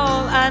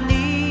all I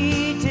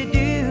need to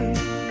do.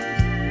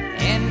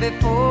 And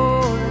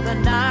before the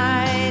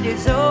night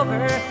is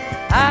over,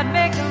 I'd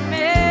make a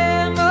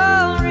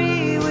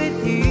memory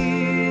with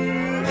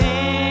you.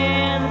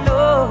 And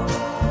oh,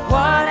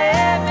 what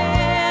a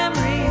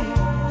memory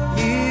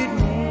you'd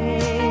make.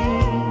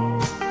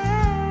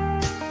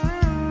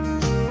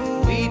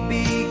 We'd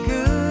be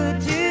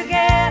good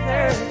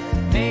together,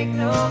 make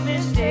no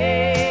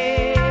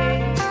mistake.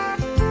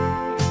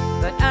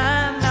 But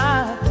I'm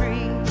not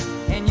free,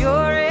 and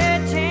you're a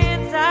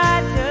chance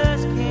I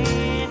just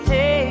can't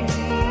take.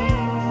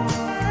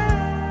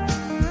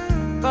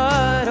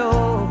 But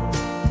oh,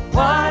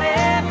 what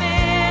a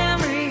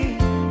memory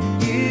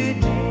you'd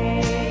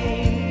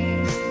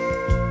make.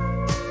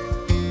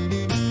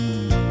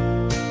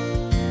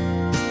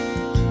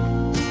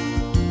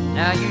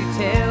 Now you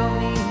tell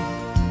me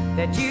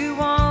that you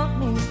want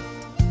me,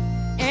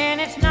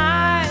 and it's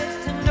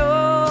nice to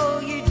know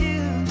you do.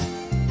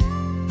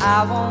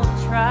 I won't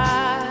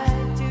try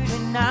to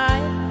deny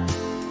it,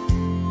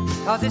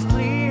 'cause it's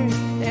clear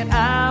that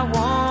I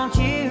want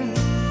you.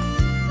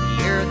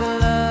 You're the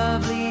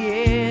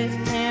loveliest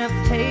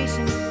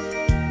temptation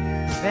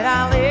that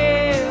I'll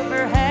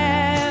ever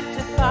have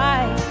to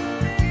fight.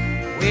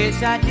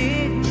 Wish I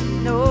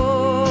didn't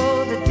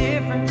know the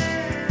difference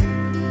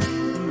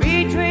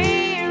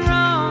between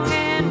wrong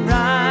and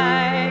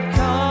right.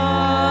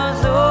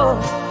 'Cause oh,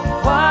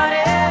 what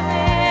a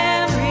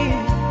memory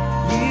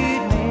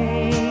you'd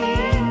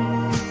make.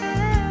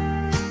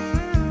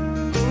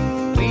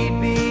 We'd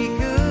be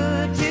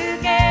good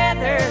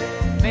together,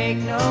 make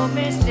no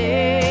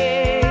mistake.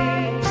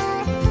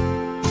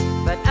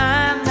 But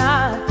I'm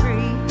not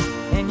free,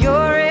 and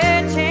you're a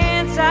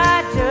chance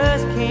I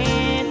just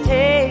can't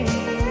take.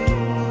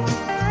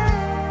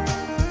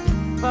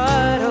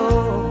 But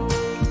oh,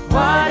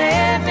 what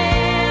a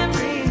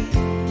memory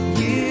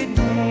you'd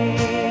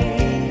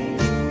make.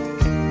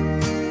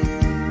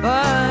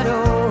 But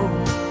oh,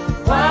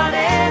 what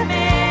a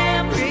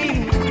memory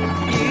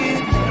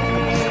you'd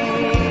make.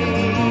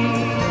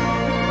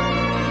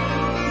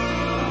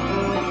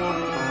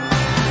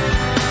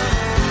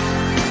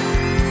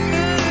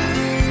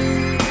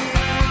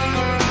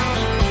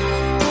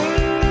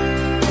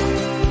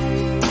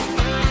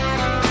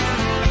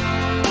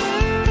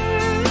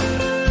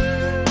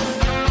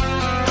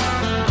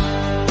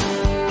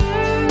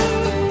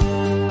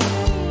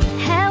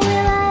 How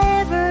will I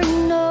ever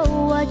know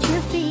what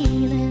you're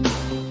feeling?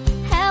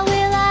 How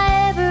will I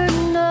ever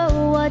know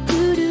what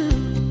to do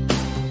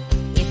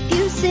if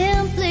you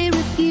simply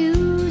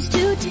refuse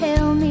to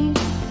tell me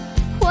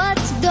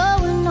what's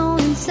going on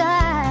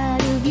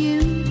inside of you?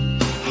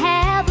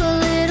 Have a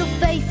little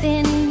faith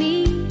in me,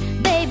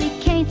 baby,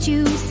 can't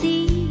you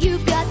see?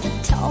 You've got to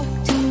talk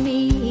to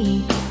me.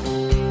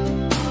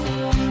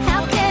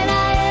 How can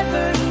I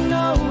ever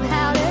know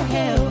how to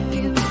help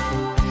you?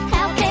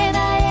 How can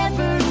I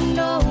ever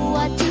know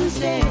what to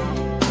say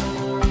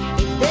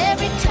if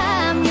every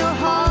time your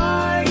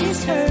heart is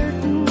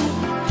hurting,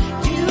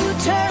 you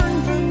turn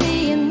from me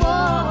and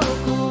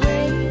walk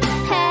away?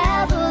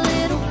 Have a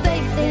little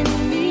faith in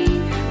me,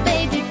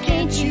 baby,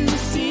 can't you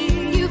see?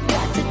 You've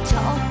got to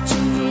talk to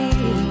me.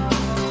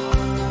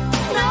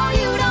 No,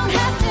 you don't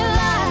have to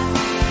lie.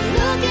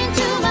 Look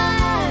into my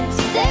eyes.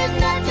 There's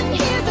nothing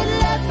here but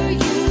love for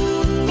you.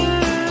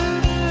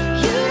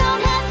 You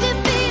don't have to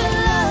be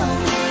alone.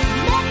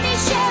 Let me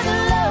share the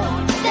load.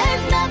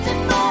 There's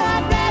nothing more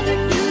I'd rather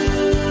do.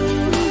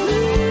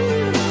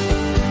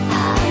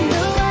 I'm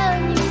the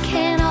one you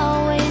can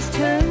always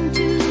turn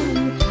to.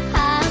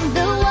 I'm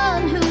the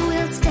one who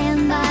will stand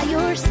by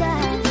your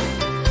side.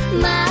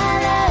 My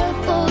love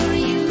for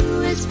you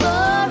is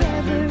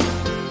forever.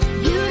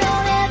 You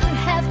don't ever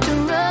have to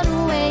run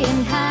away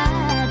and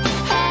hide.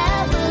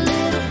 Have a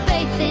little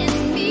faith in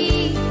me,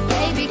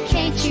 baby,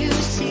 can't you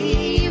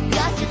see? You've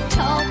got to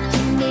talk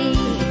to me.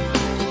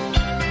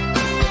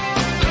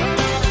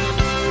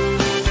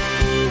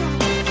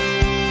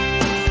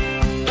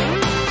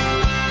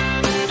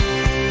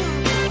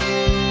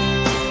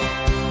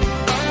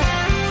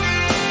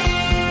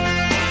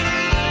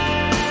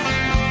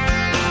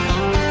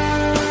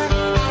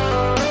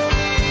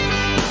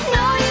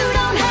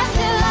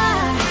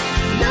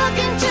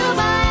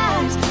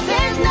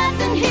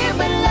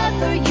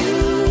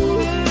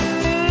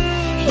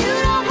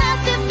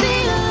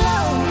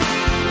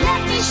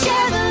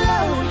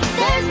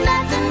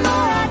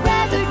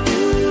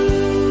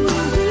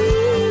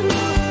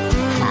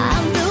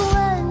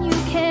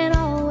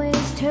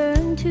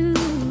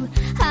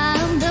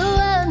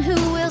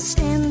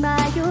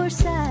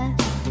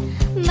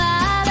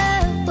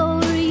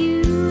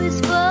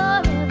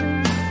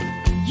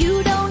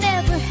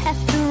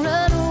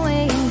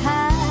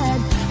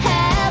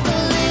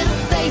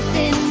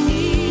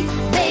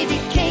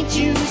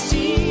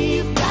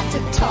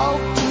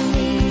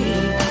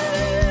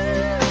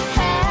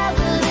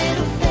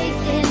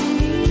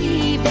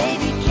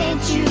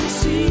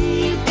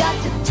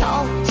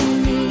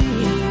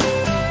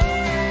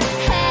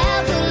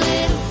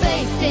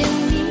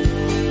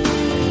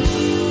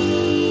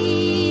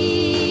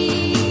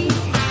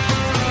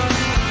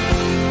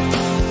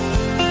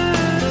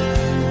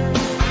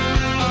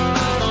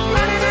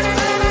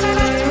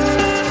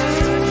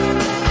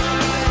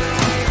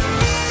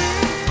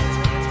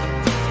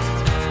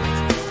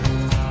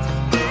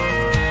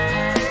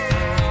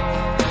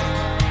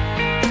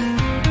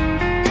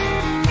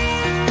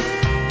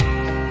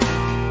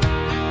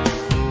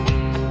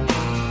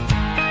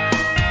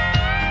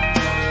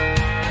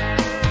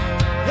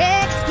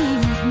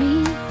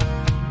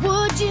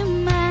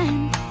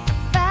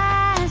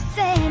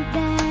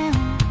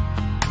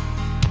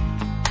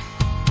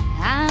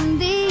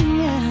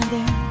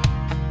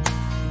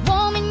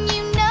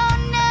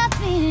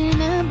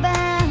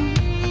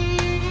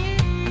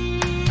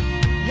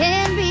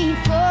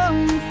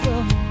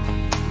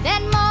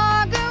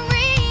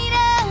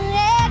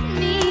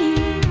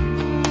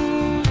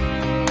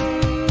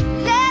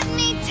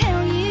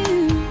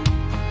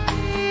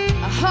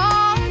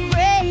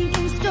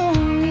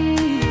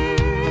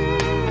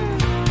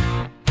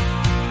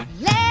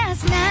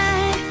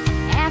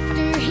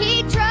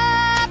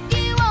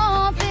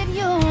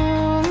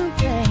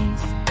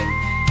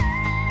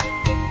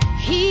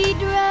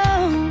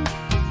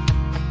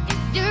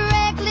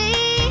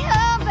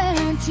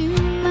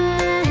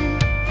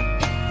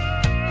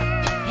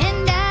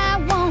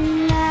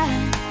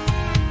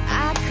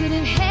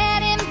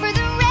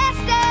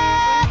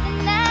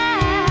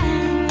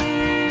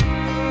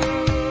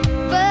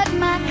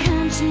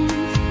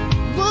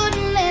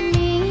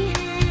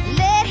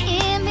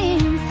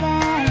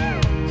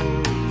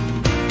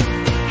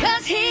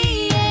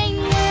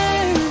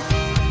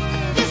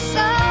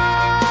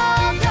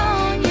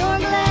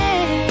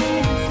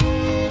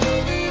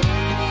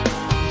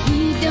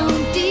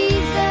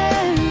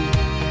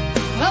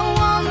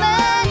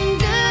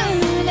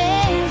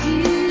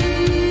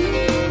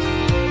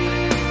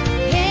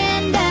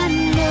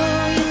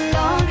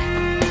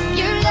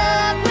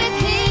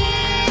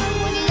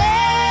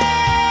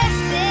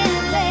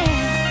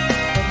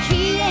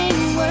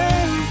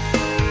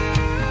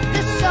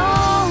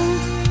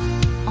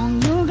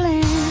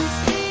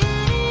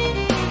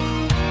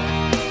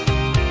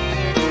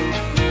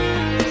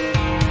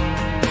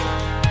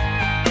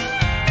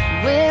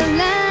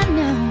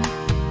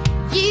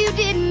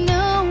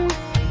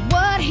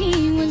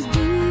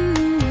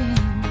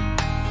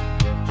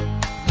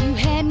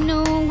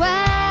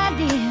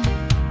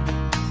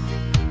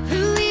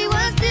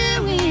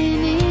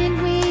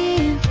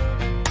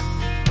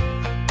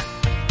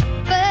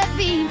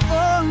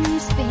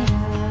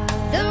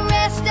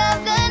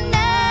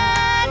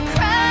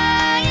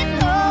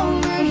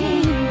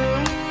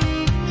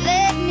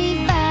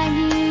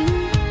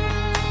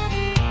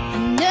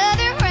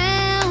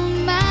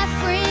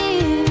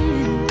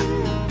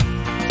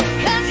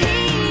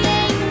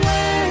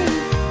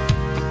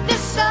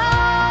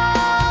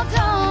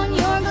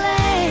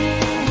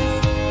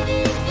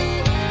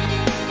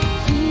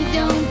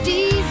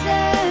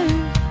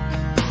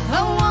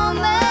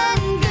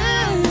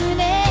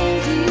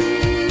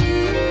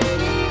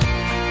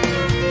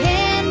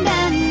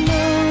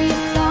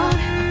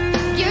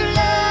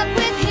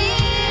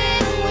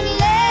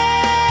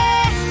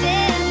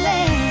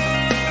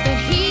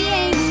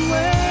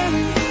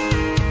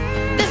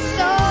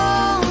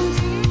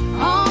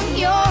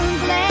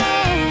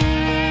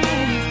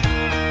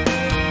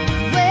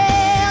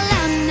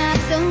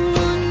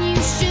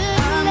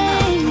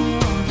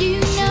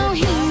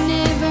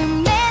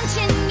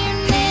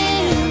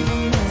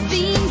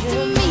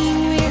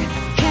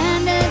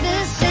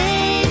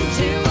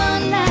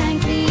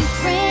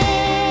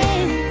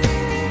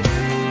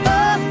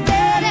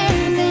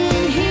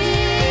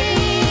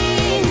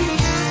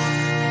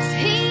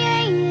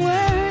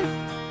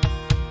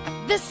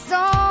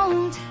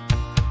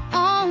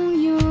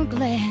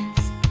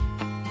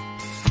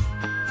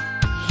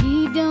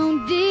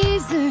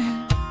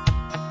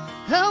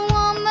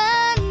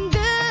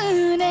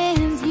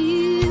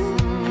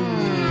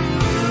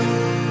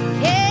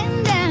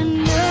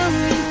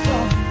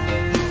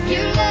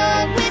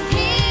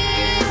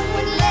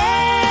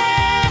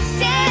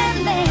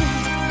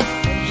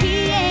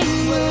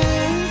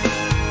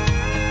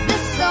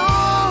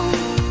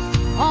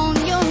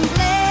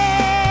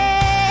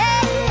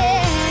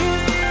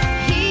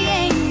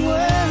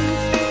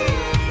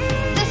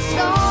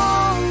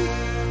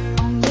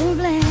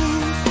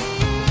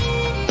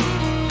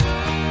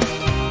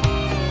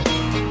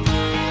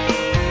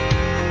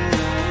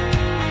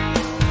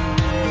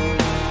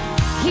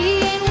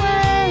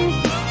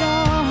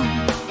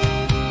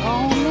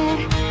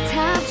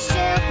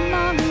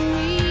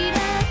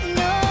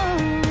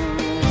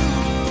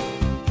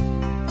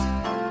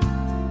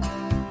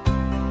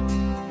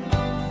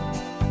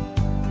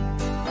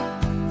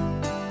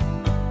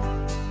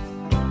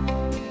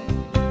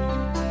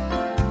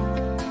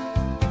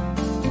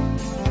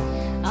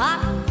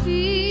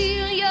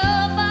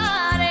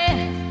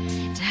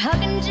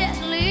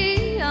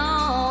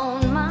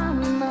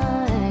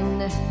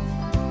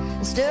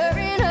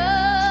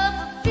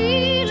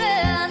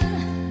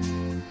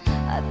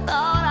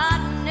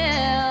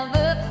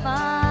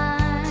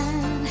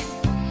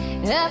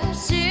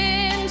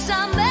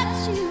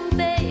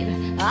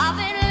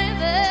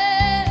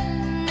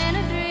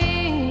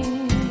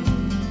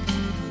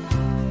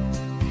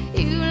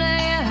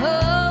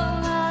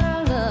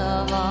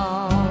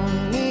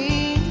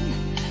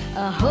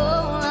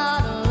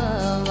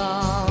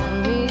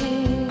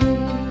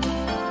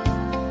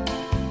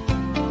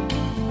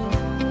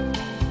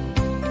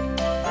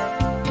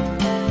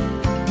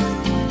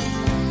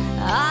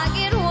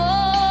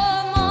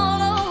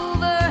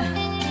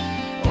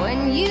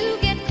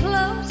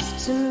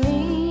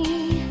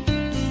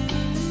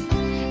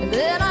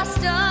 Then